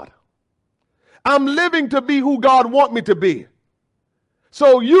God. I'm living to be who God wants me to be.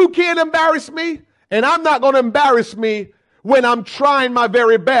 So you can't embarrass me, and I'm not going to embarrass me when I'm trying my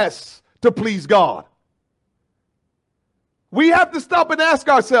very best to please God. We have to stop and ask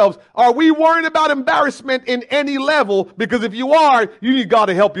ourselves, are we worried about embarrassment in any level? Because if you are, you need God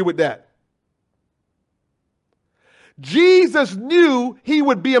to help you with that. Jesus knew he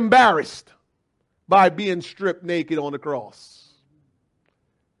would be embarrassed by being stripped naked on the cross.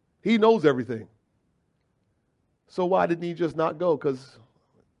 He knows everything. So why didn't he just not go? Because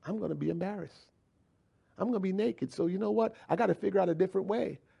I'm going to be embarrassed. I'm going to be naked. So you know what? I got to figure out a different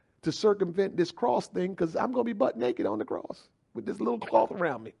way to circumvent this cross thing, because I'm going to be butt naked on the cross with this little cloth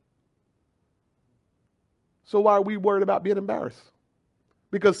around me. So why are we worried about being embarrassed?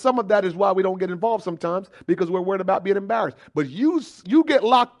 Because some of that is why we don't get involved sometimes, because we're worried about being embarrassed. But you get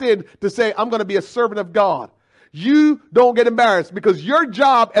locked in to say, I'm going to be a servant of God. You don't get embarrassed, because your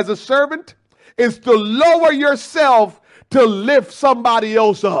job as a servant is to lower yourself to lift somebody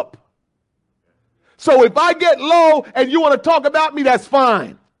else up. So if I get low and you want to talk about me, that's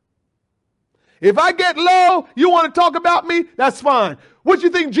fine. If I get low, you want to talk about me, that's fine. What do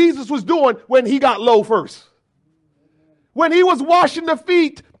you think Jesus was doing when he got low first? When he was washing the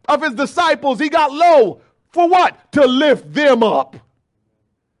feet of his disciples, he got low. For what? To lift them up.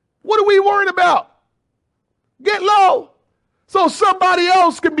 What are we worried about? Get low so somebody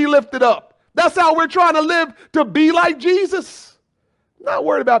else can be lifted up. That's how we're trying to live, to be like Jesus. Not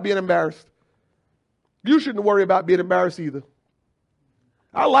worried about being embarrassed. You shouldn't worry about being embarrassed either.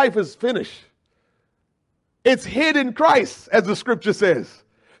 Our life is finished. It's hid in Christ, as the scripture says.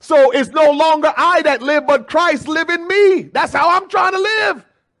 So it's no longer I that live, but Christ live in me. That's how I'm trying to live.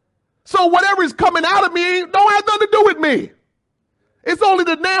 So whatever is coming out of me don't have nothing to do with me. It's only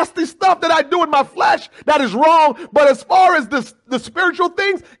the nasty stuff that I do in my flesh that is wrong. But as far as the spiritual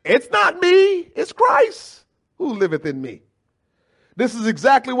things, it's not me. It's Christ who liveth in me. This is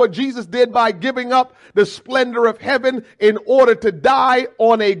exactly what Jesus did by giving up the splendor of heaven in order to die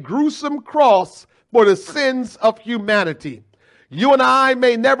on a gruesome cross for the sins of humanity. You and I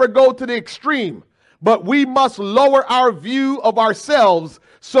may never go to the extreme, but we must lower our view of ourselves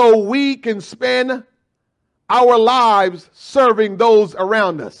so we can spend our lives serving those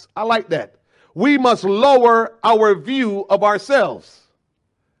around us. I like that. We must lower our view of ourselves.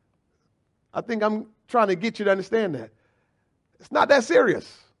 I think I'm trying to get you to understand that. It's not that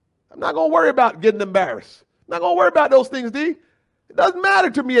serious. I'm not going to worry about getting embarrassed. I'm not going to worry about those things, D. It doesn't matter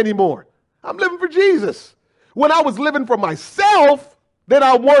to me anymore. I'm living for Jesus. When I was living for myself, then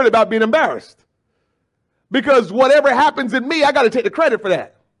I'm worried about being embarrassed. Because whatever happens in me, I got to take the credit for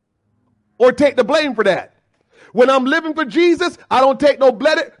that. Or take the blame for that. When I'm living for Jesus, I don't take no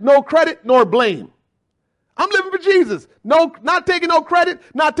credit nor blame. I'm living for Jesus. No, not taking no credit,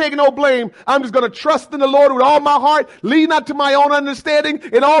 not taking no blame. I'm just going to trust in the Lord with all my heart, lean not to my own understanding,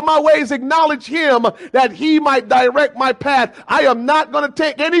 in all my ways acknowledge him that he might direct my path. I am not going to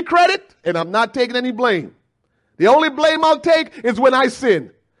take any credit and I'm not taking any blame. The only blame I'll take is when I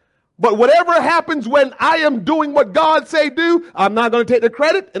sin. But whatever happens when I am doing what God say do, I'm not going to take the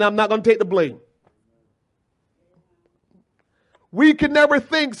credit and I'm not going to take the blame. We can never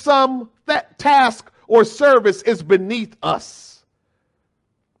think some task or service is beneath us.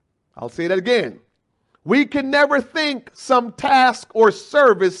 I'll say that again. We can never think some task or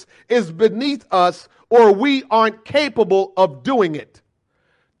service is beneath us or we aren't capable of doing it.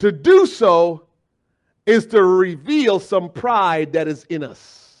 To do so is to reveal some pride that is in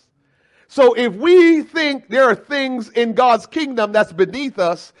us. So if we think there are things in God's kingdom that's beneath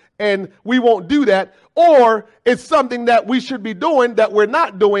us and we won't do that, or it's something that we should be doing that we're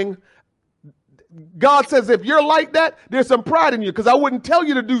not doing, God says if you're like that, there's some pride in you, because I wouldn't tell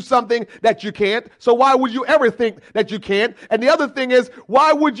you to do something that you can't. So why would you ever think that you can't? And the other thing is,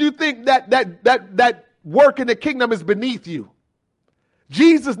 why would you think that work in the kingdom is beneath you?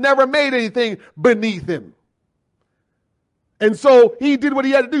 Jesus never made anything beneath him. And so he did what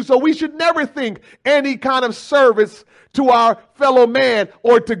he had to do. So we should never think any kind of service to our fellow man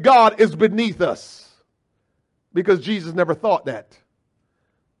or to God is beneath us, because Jesus never thought that.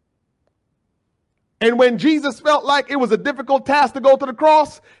 And when Jesus felt like it was a difficult task to go to the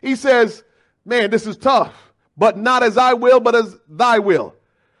cross, he says, man, this is tough, but not as I will, but as thy will.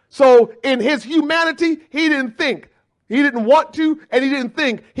 So in his humanity, he didn't think, he didn't want to, and he didn't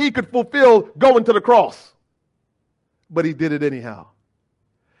think he could fulfill going to the cross. But he did it anyhow.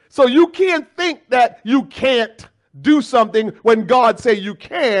 So you can't think that you can't do something when God say you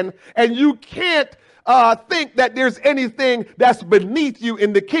can, and you can't think that there's anything that's beneath you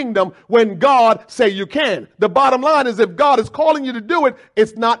in the kingdom when God say you can. The bottom line is, if God is calling you to do it,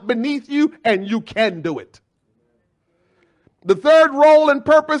 it's not beneath you and you can do it. The third role and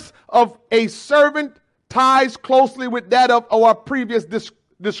purpose of a servant ties closely with that of our previous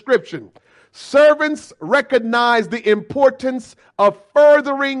description. Servants recognize the importance of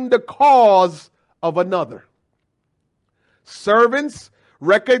furthering the cause of another. Servants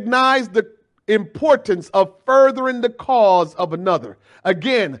recognize the importance of furthering the cause of another.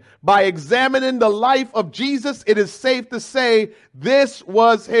 Again, by examining the life of Jesus, it is safe to say this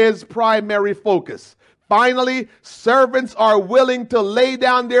was his primary focus. Finally, servants are willing to lay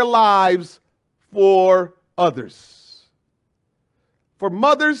down their lives for others. For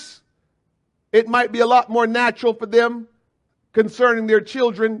mothers, it might be a lot more natural for them concerning their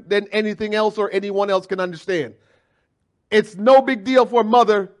children than anything else or anyone else can understand. It's no big deal for a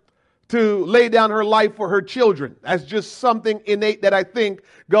mother to lay down her life for her children. That's just something innate that I think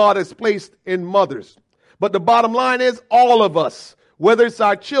God has placed in mothers. But the bottom line is all of us, whether it's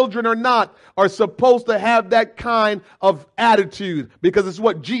our children or not, are supposed to have that kind of attitude because it's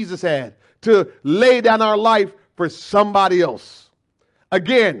what Jesus had, to lay down our life for somebody else.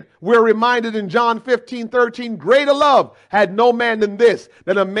 Again, we're reminded in John 15:13, greater love had no man than this,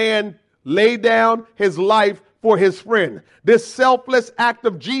 that a man laid down his life for his friend. This selfless act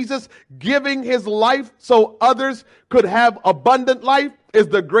of Jesus giving his life so others could have abundant life is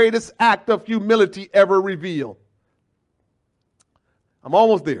the greatest act of humility ever revealed. I'm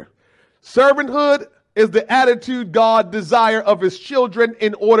almost there. Servanthood is the attitude God desires of his children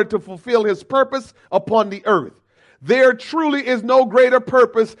in order to fulfill his purpose upon the earth. There truly is no greater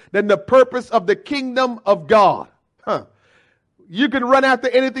purpose than the purpose of the kingdom of God. You can run after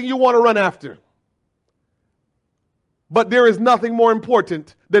anything you want to run after. But there is nothing more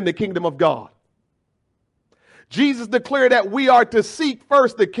important than the kingdom of God. Jesus declared that we are to seek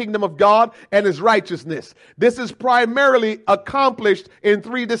first the kingdom of God and his righteousness. This is primarily accomplished in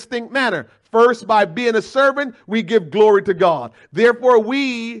three distinct manners. First, by being a servant, we give glory to God. Therefore,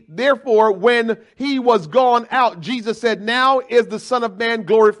 when he was gone out, Jesus said, now is the Son of Man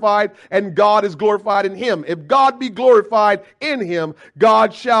glorified, and God is glorified in him. If God be glorified in him,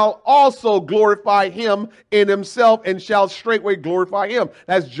 God shall also glorify him in himself, and shall straightway glorify him.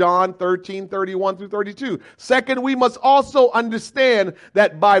 That's John 13:31-32. Second, we must also understand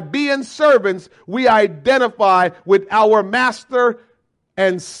that by being servants, we identify with our master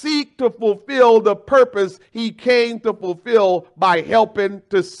and seek to fulfill the purpose he came to fulfill by helping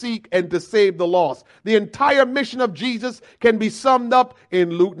to seek and to save the lost. The entire mission of Jesus can be summed up in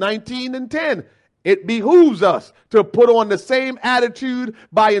Luke 19:10. It behooves us to put on the same attitude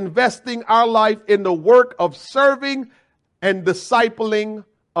by investing our life in the work of serving and discipling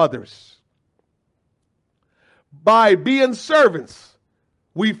others. By being servants,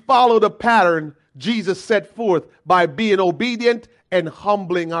 we follow the pattern Jesus set forth by being obedient and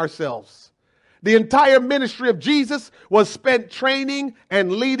humbling ourselves. The entire ministry of Jesus was spent training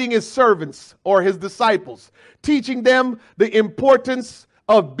and leading his servants or his disciples, teaching them the importance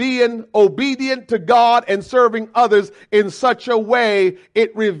of being obedient to God and serving others in such a way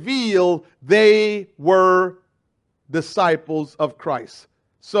it revealed they were disciples of Christ.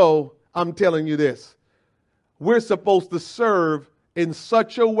 So I'm telling you this, we're supposed to serve in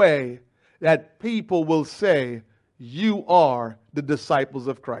such a way that people will say, you are the disciples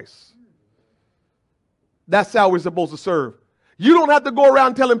of Christ. That's how we're supposed to serve. You don't have to go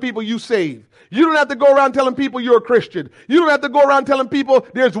around telling people you saved. You don't have to go around telling people you're a Christian. You don't have to go around telling people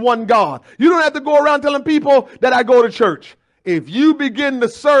there's one God. You don't have to go around telling people that I go to church. If you begin to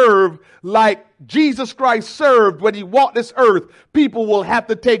serve like Jesus Christ served when he walked this earth, people will have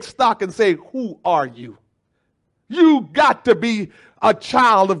to take stock and say, who are you? You got to be a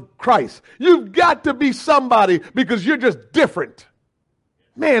child of Christ. You've got to be somebody because you're just different.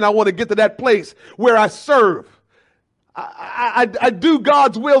 Man, I want to get to that place where I serve. I do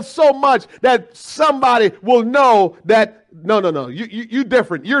God's will so much that somebody will know that, no, you're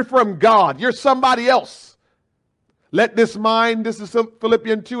different. You're from God. You're somebody else. Let this mind, this is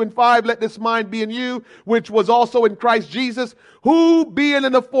Philippians 2:5, let this mind be in you, which was also in Christ Jesus, who being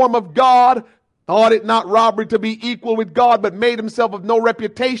in the form of God, thought it not robbery to be equal with God, but made himself of no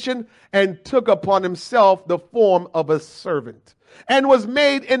reputation, and took upon himself the form of a servant, and was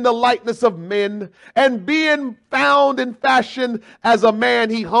made in the likeness of men, and being found in fashion as a man,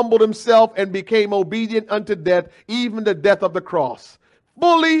 he humbled himself and became obedient unto death, even the death of the cross.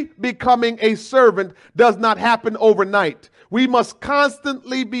 Fully becoming a servant does not happen overnight. We must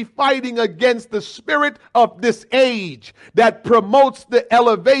constantly be fighting against the spirit of this age that promotes the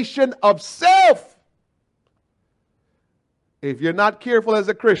elevation of self. If you're not careful as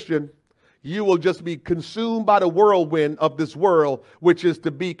a Christian, you will just be consumed by the whirlwind of this world, which is to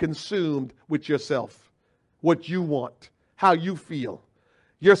be consumed with yourself, what you want, how you feel,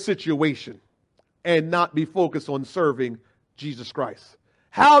 your situation, and not be focused on serving Jesus Christ.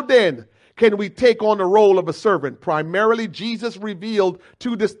 How then can we take on the role of a servant? Primarily, Jesus revealed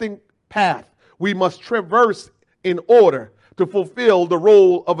two distinct paths we must traverse in order to fulfill the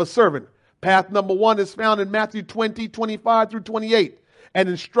role of a servant. Path number one is found in Matthew 20:25 through 28, and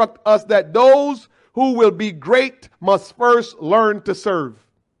instruct us that those who will be great must first learn to serve.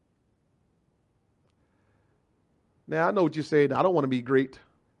 Now, I know what you're saying. I don't want to be great.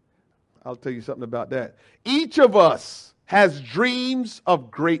 I'll tell you something about that. Each of us has dreams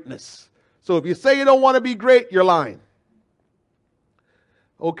of greatness. So if you say you don't want to be great, you're lying.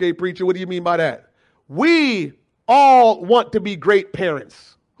 Okay, preacher, what do you mean by that? We all want to be great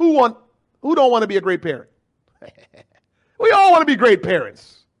parents. Who don't want to be a great parent? We all want to be great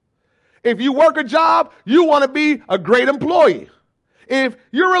parents. If you work a job, you want to be a great employee. If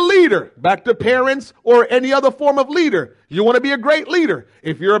you're a leader, back to parents or any other form of leader, you want to be a great leader.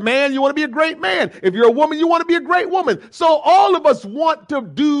 If you're a man, you want to be a great man. If you're a woman, you want to be a great woman. So all of us want to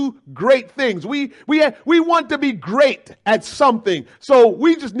do great things. We want to be great at something. So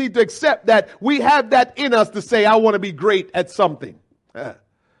we just need to accept that we have that in us to say, I want to be great at something.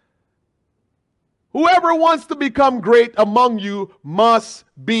 Whoever wants to become great among you must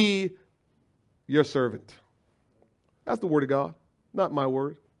be your servant. That's the word of God. Not my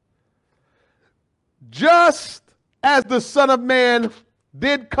word. Just as the Son of Man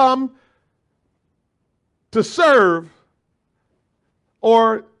did come to serve,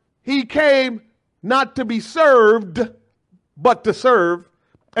 or he came not to be served, but to serve,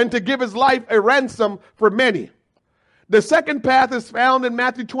 and to give his life a ransom for many. The second path is found in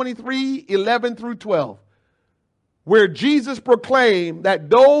Matthew 23:11 through 12, where Jesus proclaimed that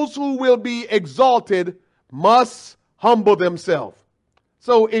those who will be exalted must humble themselves.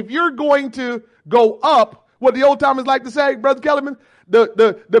 So if you're going to go up, what the old timers like to say, Brother Kellerman,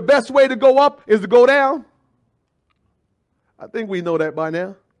 the best way to go up is to go down. I think we know that by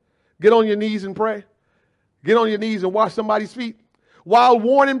now. Get on your knees and pray. Get on your knees and wash somebody's feet. While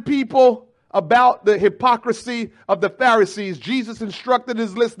warning people about the hypocrisy of the Pharisees, Jesus instructed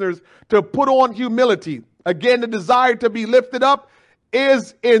his listeners to put on humility. Again, the desire to be lifted up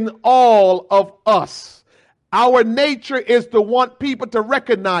is in all of us. Our nature is to want people to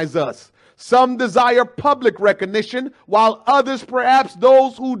recognize us. Some desire public recognition, while others, perhaps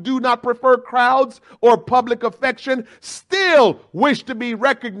those who do not prefer crowds or public affection, still wish to be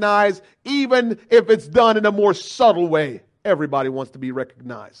recognized, even if it's done in a more subtle way. Everybody wants to be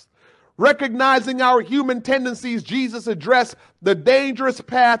recognized. Recognizing our human tendencies, Jesus addressed the dangerous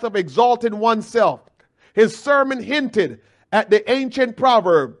path of exalting oneself. His sermon hinted at the ancient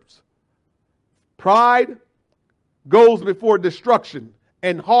proverbs. Pride goes before destruction,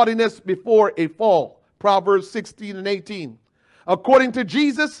 and haughtiness before a fall. Proverbs 16:18. According to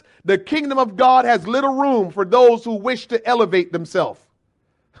Jesus, the kingdom of God has little room for those who wish to elevate themselves.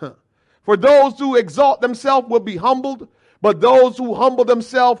 For those who exalt themselves will be humbled, but those who humble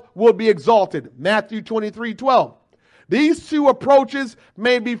themselves will be exalted. Matthew 23:12. These two approaches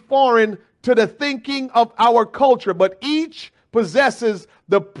may be foreign to the thinking of our culture, but each possesses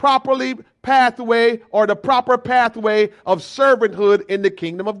the proper pathway of servanthood in the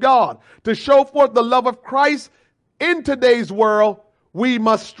kingdom of God. To show forth the love of Christ in today's world, we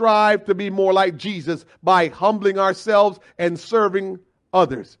must strive to be more like Jesus by humbling ourselves and serving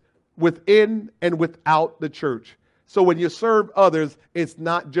others within and without the church. So when you serve others, it's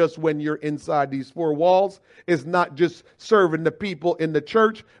not just when you're inside these four walls. It's not just serving the people in the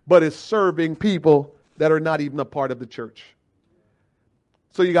church, but it's serving people that are not even a part of the church.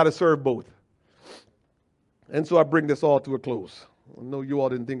 So you got to serve both. And so I bring this all to a close. I know you all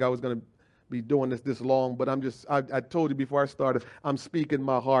didn't think I was going to be doing this long, but I told you before I started, I'm speaking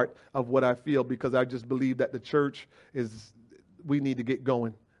my heart of what I feel, because I just believe that the church we need to get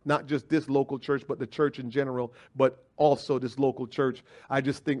going. Not just this local church, but the church in general, but also this local church. I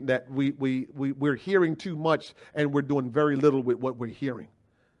just think that we're hearing too much and we're doing very little with what we're hearing.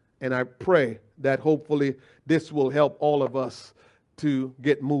 And I pray that hopefully this will help all of us to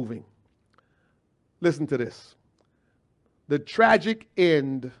get moving. Listen to this. The tragic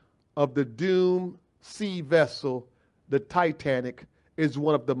end of the doomed sea vessel, the Titanic, is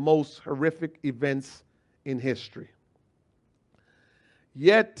one of the most horrific events in history.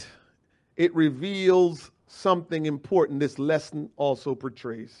 Yet, it reveals something important this lesson also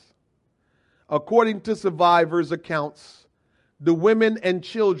portrays. According to survivors' accounts, the women and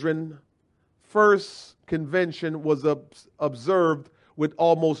children first convention was observed with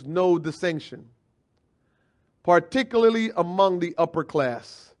almost no distinction, particularly among the upper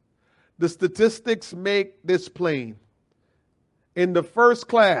class. The statistics make this plain. In the first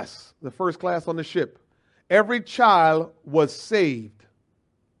class on the ship, every child was saved,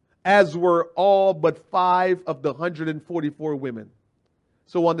 as were all but 5 of the 144 women.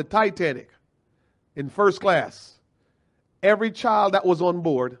 So on the Titanic, in first class, every child that was on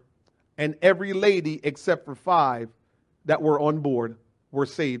board and every lady except for 5 that were on board were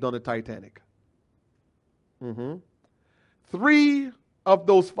saved on the Titanic. 3 of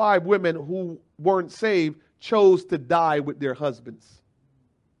those 5 women who weren't saved chose to die with their husbands.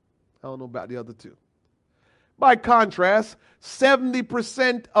 I don't know about the other 2. By contrast,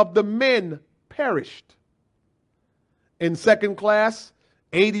 70% of the men perished. In second class,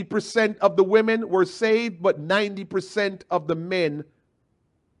 80% of the women were saved, but 90% of the men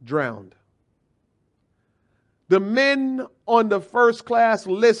drowned. The men on the first class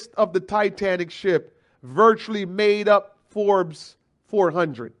list of the Titanic ship virtually made up Forbes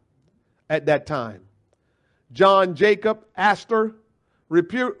 400 at that time. John Jacob Astor,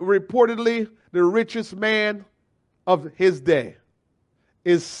 reportedly the richest man of his day,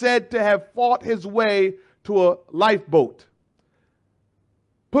 is said to have fought his way to a lifeboat,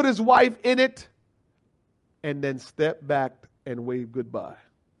 put his wife in it, and then stepped back and waved goodbye.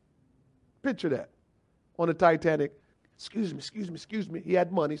 Picture that. On the Titanic, excuse me. He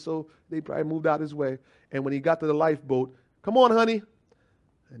had money, so they probably moved out his way. And when he got to the lifeboat, come on, honey.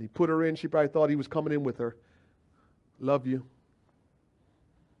 And he put her in. She probably thought he was coming in with her. Love you.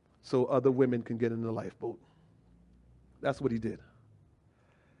 So other women can get in the lifeboat. That's what he did.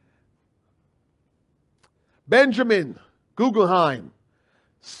 Benjamin Guggenheim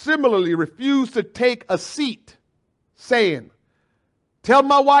similarly refused to take a seat, saying, "Tell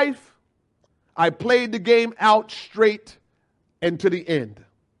my wife I played the game out straight and to the end.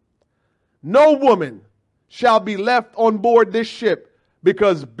 No woman shall be left on board this ship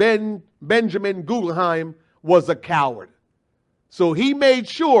because Benjamin Guggenheim was a coward." So he made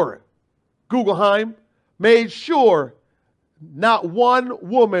sure, Guggenheim made sure not one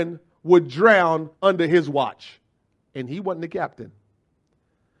woman would drown under his watch. And he wasn't the captain.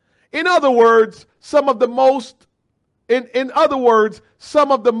 In other words, some of the most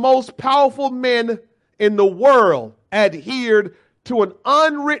powerful men in the world adhered to an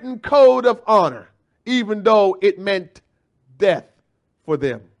unwritten code of honor, even though it meant death for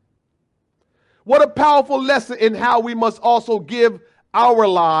them. What a powerful lesson in how we must also give our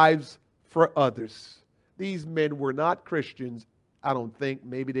lives for others. These men were not Christians, I don't think.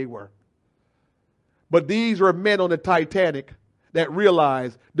 Maybe they were. But these were men on the Titanic that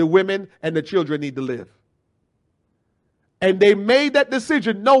realized the women and the children need to live. And they made that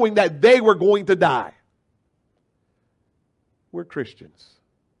decision knowing that they were going to die. We're Christians.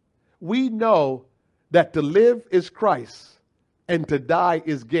 We know that to live is Christ and to die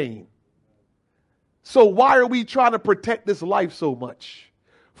is gain. So why are we trying to protect this life so much?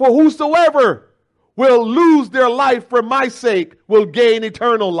 For whosoever will lose their life for my sake will gain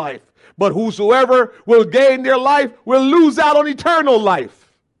eternal life. But whosoever will gain their life will lose out on eternal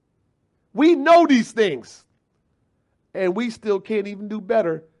life. We know these things. And we still can't even do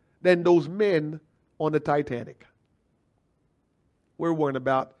better than those men on the Titanic. We're worrying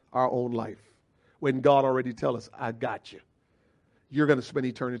about our own life when God already tells us, I got you. You're going to spend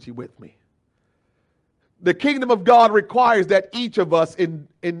eternity with me. The kingdom of God requires that each of us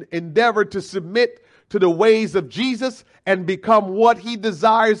endeavor to submit to the ways of Jesus and become what he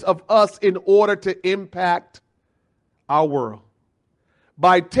desires of us in order to impact our world.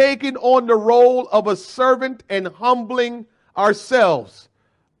 By taking on the role of a servant and humbling ourselves,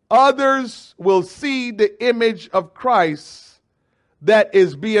 others will see the image of Christ that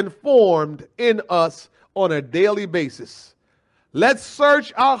is being formed in us on a daily basis. Let's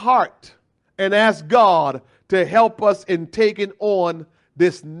search our heart and ask God to help us in taking on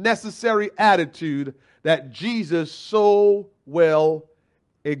this necessary attitude that Jesus so well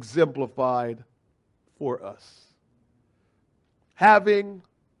exemplified for us. Having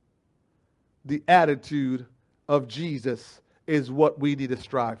the attitude of Jesus is what we need to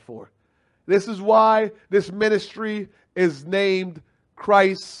strive for. This is why this ministry is named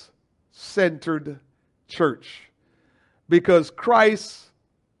Christ-Centered Church. Because Christ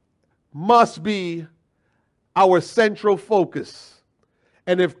must be our central focus.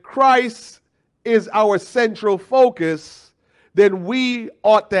 And if Christ is our central focus, then we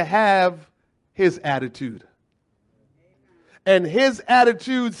ought to have his attitude. And his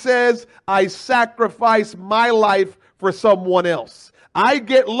attitude says, I sacrifice my life for someone else. I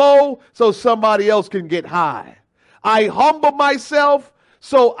get low so somebody else can get high. I humble myself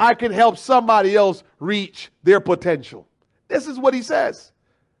so I can help somebody else reach their potential. This is what he says.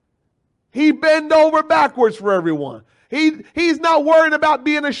 He bend over backwards for everyone. He's not worried about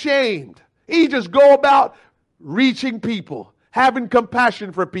being ashamed. He just go about reaching people, having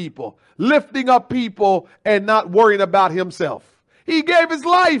compassion for people, lifting up people, and not worrying about himself. He gave his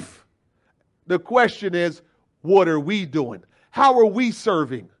life. The question is, what are we doing? How are we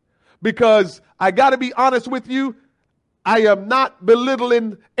serving? because I got to be honest with you, I am not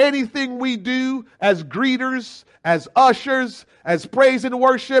belittling anything we do as greeters, as ushers, as praise and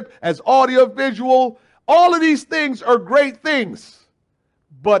worship, as audiovisual. All of these things are great things,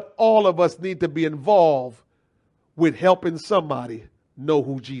 but all of us need to be involved with helping somebody know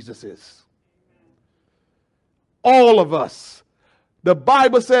who Jesus is. All of us. The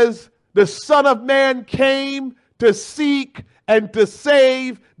Bible says the Son of Man came to seek and to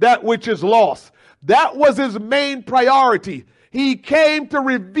save that which is lost. That was his main priority. He came to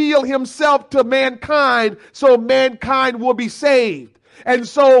reveal himself to mankind so mankind will be saved. And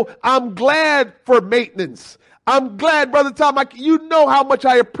so I'm glad for maintenance. I'm glad, Brother Tom, you know how much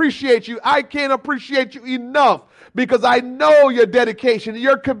I appreciate you. I can't appreciate you enough because I know your dedication,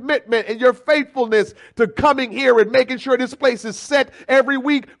 your commitment, and your faithfulness to coming here and making sure this place is set every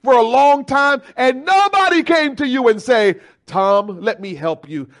week for a long time. And nobody came to you and say, Tom, let me help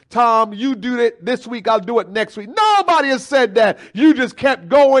you. Tom, you do it this week, I'll do it next week. Nobody has said that. You just kept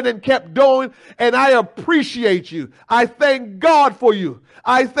going and kept going, and I appreciate you. I thank God for you.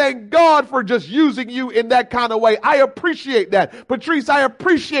 I thank God for just using you in that kind of way. I appreciate that. Patrice, I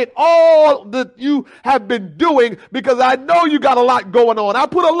appreciate all that you have been doing because I know you got a lot going on. I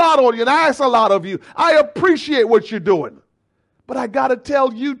put a lot on you and I ask a lot of you. I appreciate what you're doing. But I got to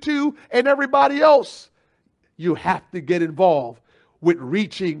tell you too and everybody else, you have to get involved with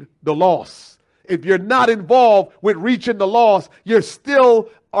reaching the lost. If you're not involved with reaching the lost, you still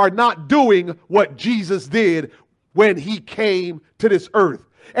are not doing what Jesus did when he came to this earth.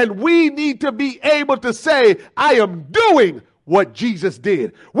 And we need to be able to say, I am doing what Jesus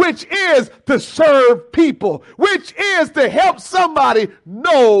did, which is to serve people, which is to help somebody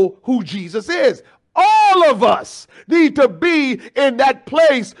know who Jesus is. All of us need to be in that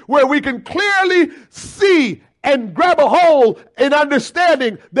place where we can clearly see and grab a hold in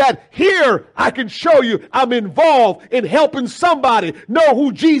understanding that here I can show you I'm involved in helping somebody know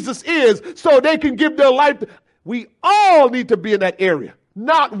who Jesus is so they can give their life. We all need to be in that area.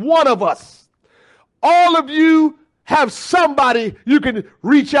 Not one of us. All of you have somebody you can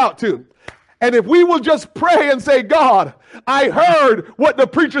reach out to. And if we will just pray and say, God, I heard what the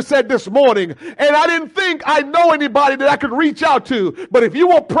preacher said this morning, and I didn't think I know anybody that I could reach out to. But if you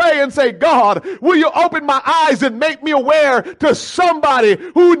will pray and say, God, will you open my eyes and make me aware to somebody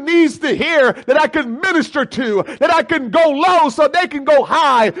who needs to hear that I can minister to, that I can go low so they can go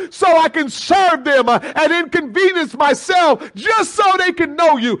high, so I can serve them and inconvenience myself just so they can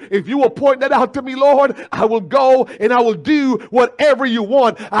know you. If you will point that out to me, Lord, I will go and I will do whatever you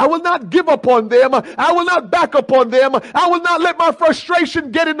want. I will not give up on them. I will not back up on them. I will not let my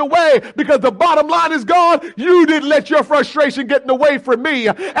frustration get in the way, because the bottom line is, God, you didn't let your frustration get in the way for me.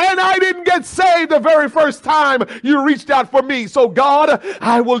 And I didn't get saved the very first time you reached out for me. So God,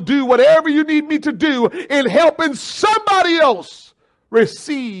 I will do whatever you need me to do in helping somebody else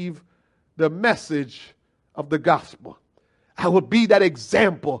receive the message of the gospel. I will be that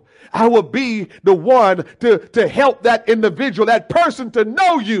example. I will be the one to help that individual, that person to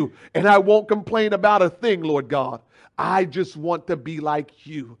know you. And I won't complain about a thing, Lord God. I just want to be like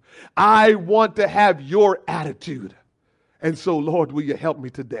you. I want to have your attitude. And so, Lord, will you help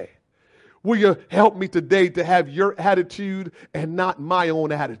me today? Will you help me today to have your attitude and not my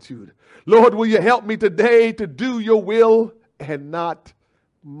own attitude? Lord, will you help me today to do your will and not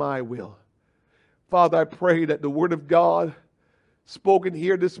my will? Father, I pray that the word of God spoken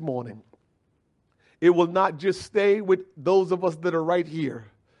here this morning, it will not just stay with those of us that are right here,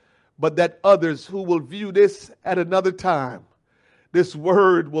 but that others who will view this at another time, this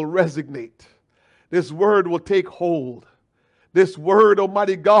word will resonate. This word will take hold. This word,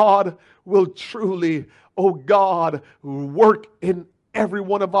 Almighty God, will truly, oh God, work in every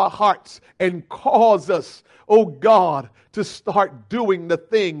one of our hearts and cause us, oh God, to start doing the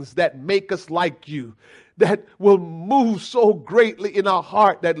things that make us like you, that will move so greatly in our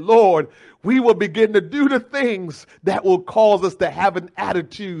heart that, Lord, we will begin to do the things that will cause us to have an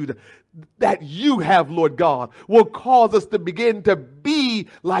attitude that you have, Lord God, will cause us to begin to be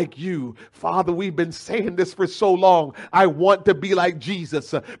like you. Father, we've been saying this for so long. I want to be like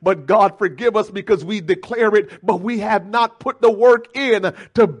Jesus. But God, forgive us because we declare it, but we have not put the work in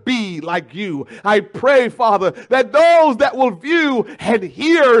to be like you. I pray, Father, that those that will view and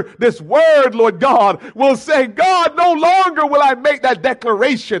hear this word, Lord God, will say, God, no longer will I make that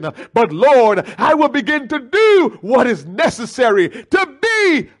declaration, but Lord, I will begin to do what is necessary to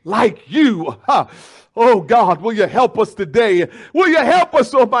be like like you. Oh God, will you help us today? Will you help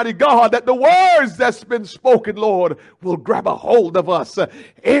us, Almighty God, that the words that's been spoken, Lord, will grab a hold of us.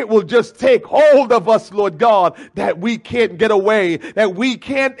 It will just take hold of us, Lord God, that we can't get away, that we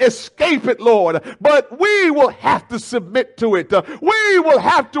can't escape it, Lord, but we will have to submit to it. We will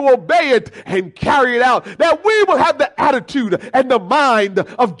have to obey it and carry it out, that we will have the attitude and the mind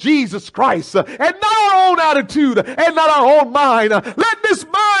of Jesus Christ, and not our own attitude and not our own mind. Let this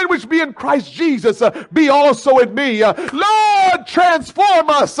mind which be in Christ Jesus be also in me. Lord, transform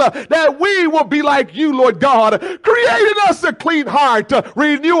us that we will be like you, Lord God. Create in us a clean heart.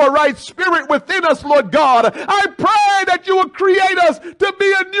 Renew a right spirit within us, Lord God. I pray that you will create us to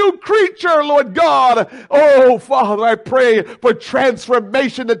be a new creature, Lord God. Oh, Father, I pray for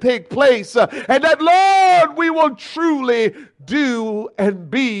transformation to take place, and that, Lord, we will truly do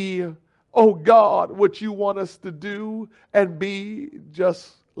and be, oh God, what you want us to do and be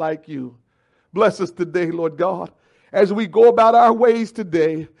just like you. Bless us today, Lord God, as we go about our ways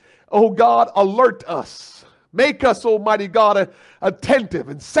today. Oh God, alert us. Make us, Almighty God, attentive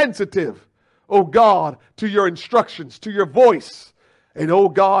and sensitive, oh God, to your instructions, to your voice. And oh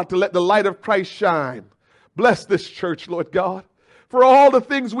God, to let the light of Christ shine. Bless this church, Lord God, for all the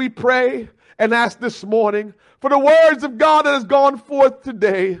things we pray and ask this morning, for the words of God that has gone forth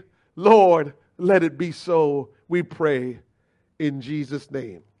today. Lord, let it be so, we pray in Jesus'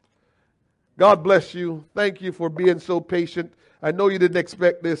 name. God bless you. Thank you for being so patient. I know you didn't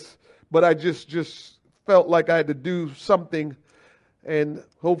expect this, but I just felt like I had to do something, and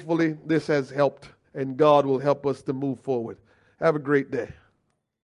hopefully this has helped, and God will help us to move forward. Have a great day.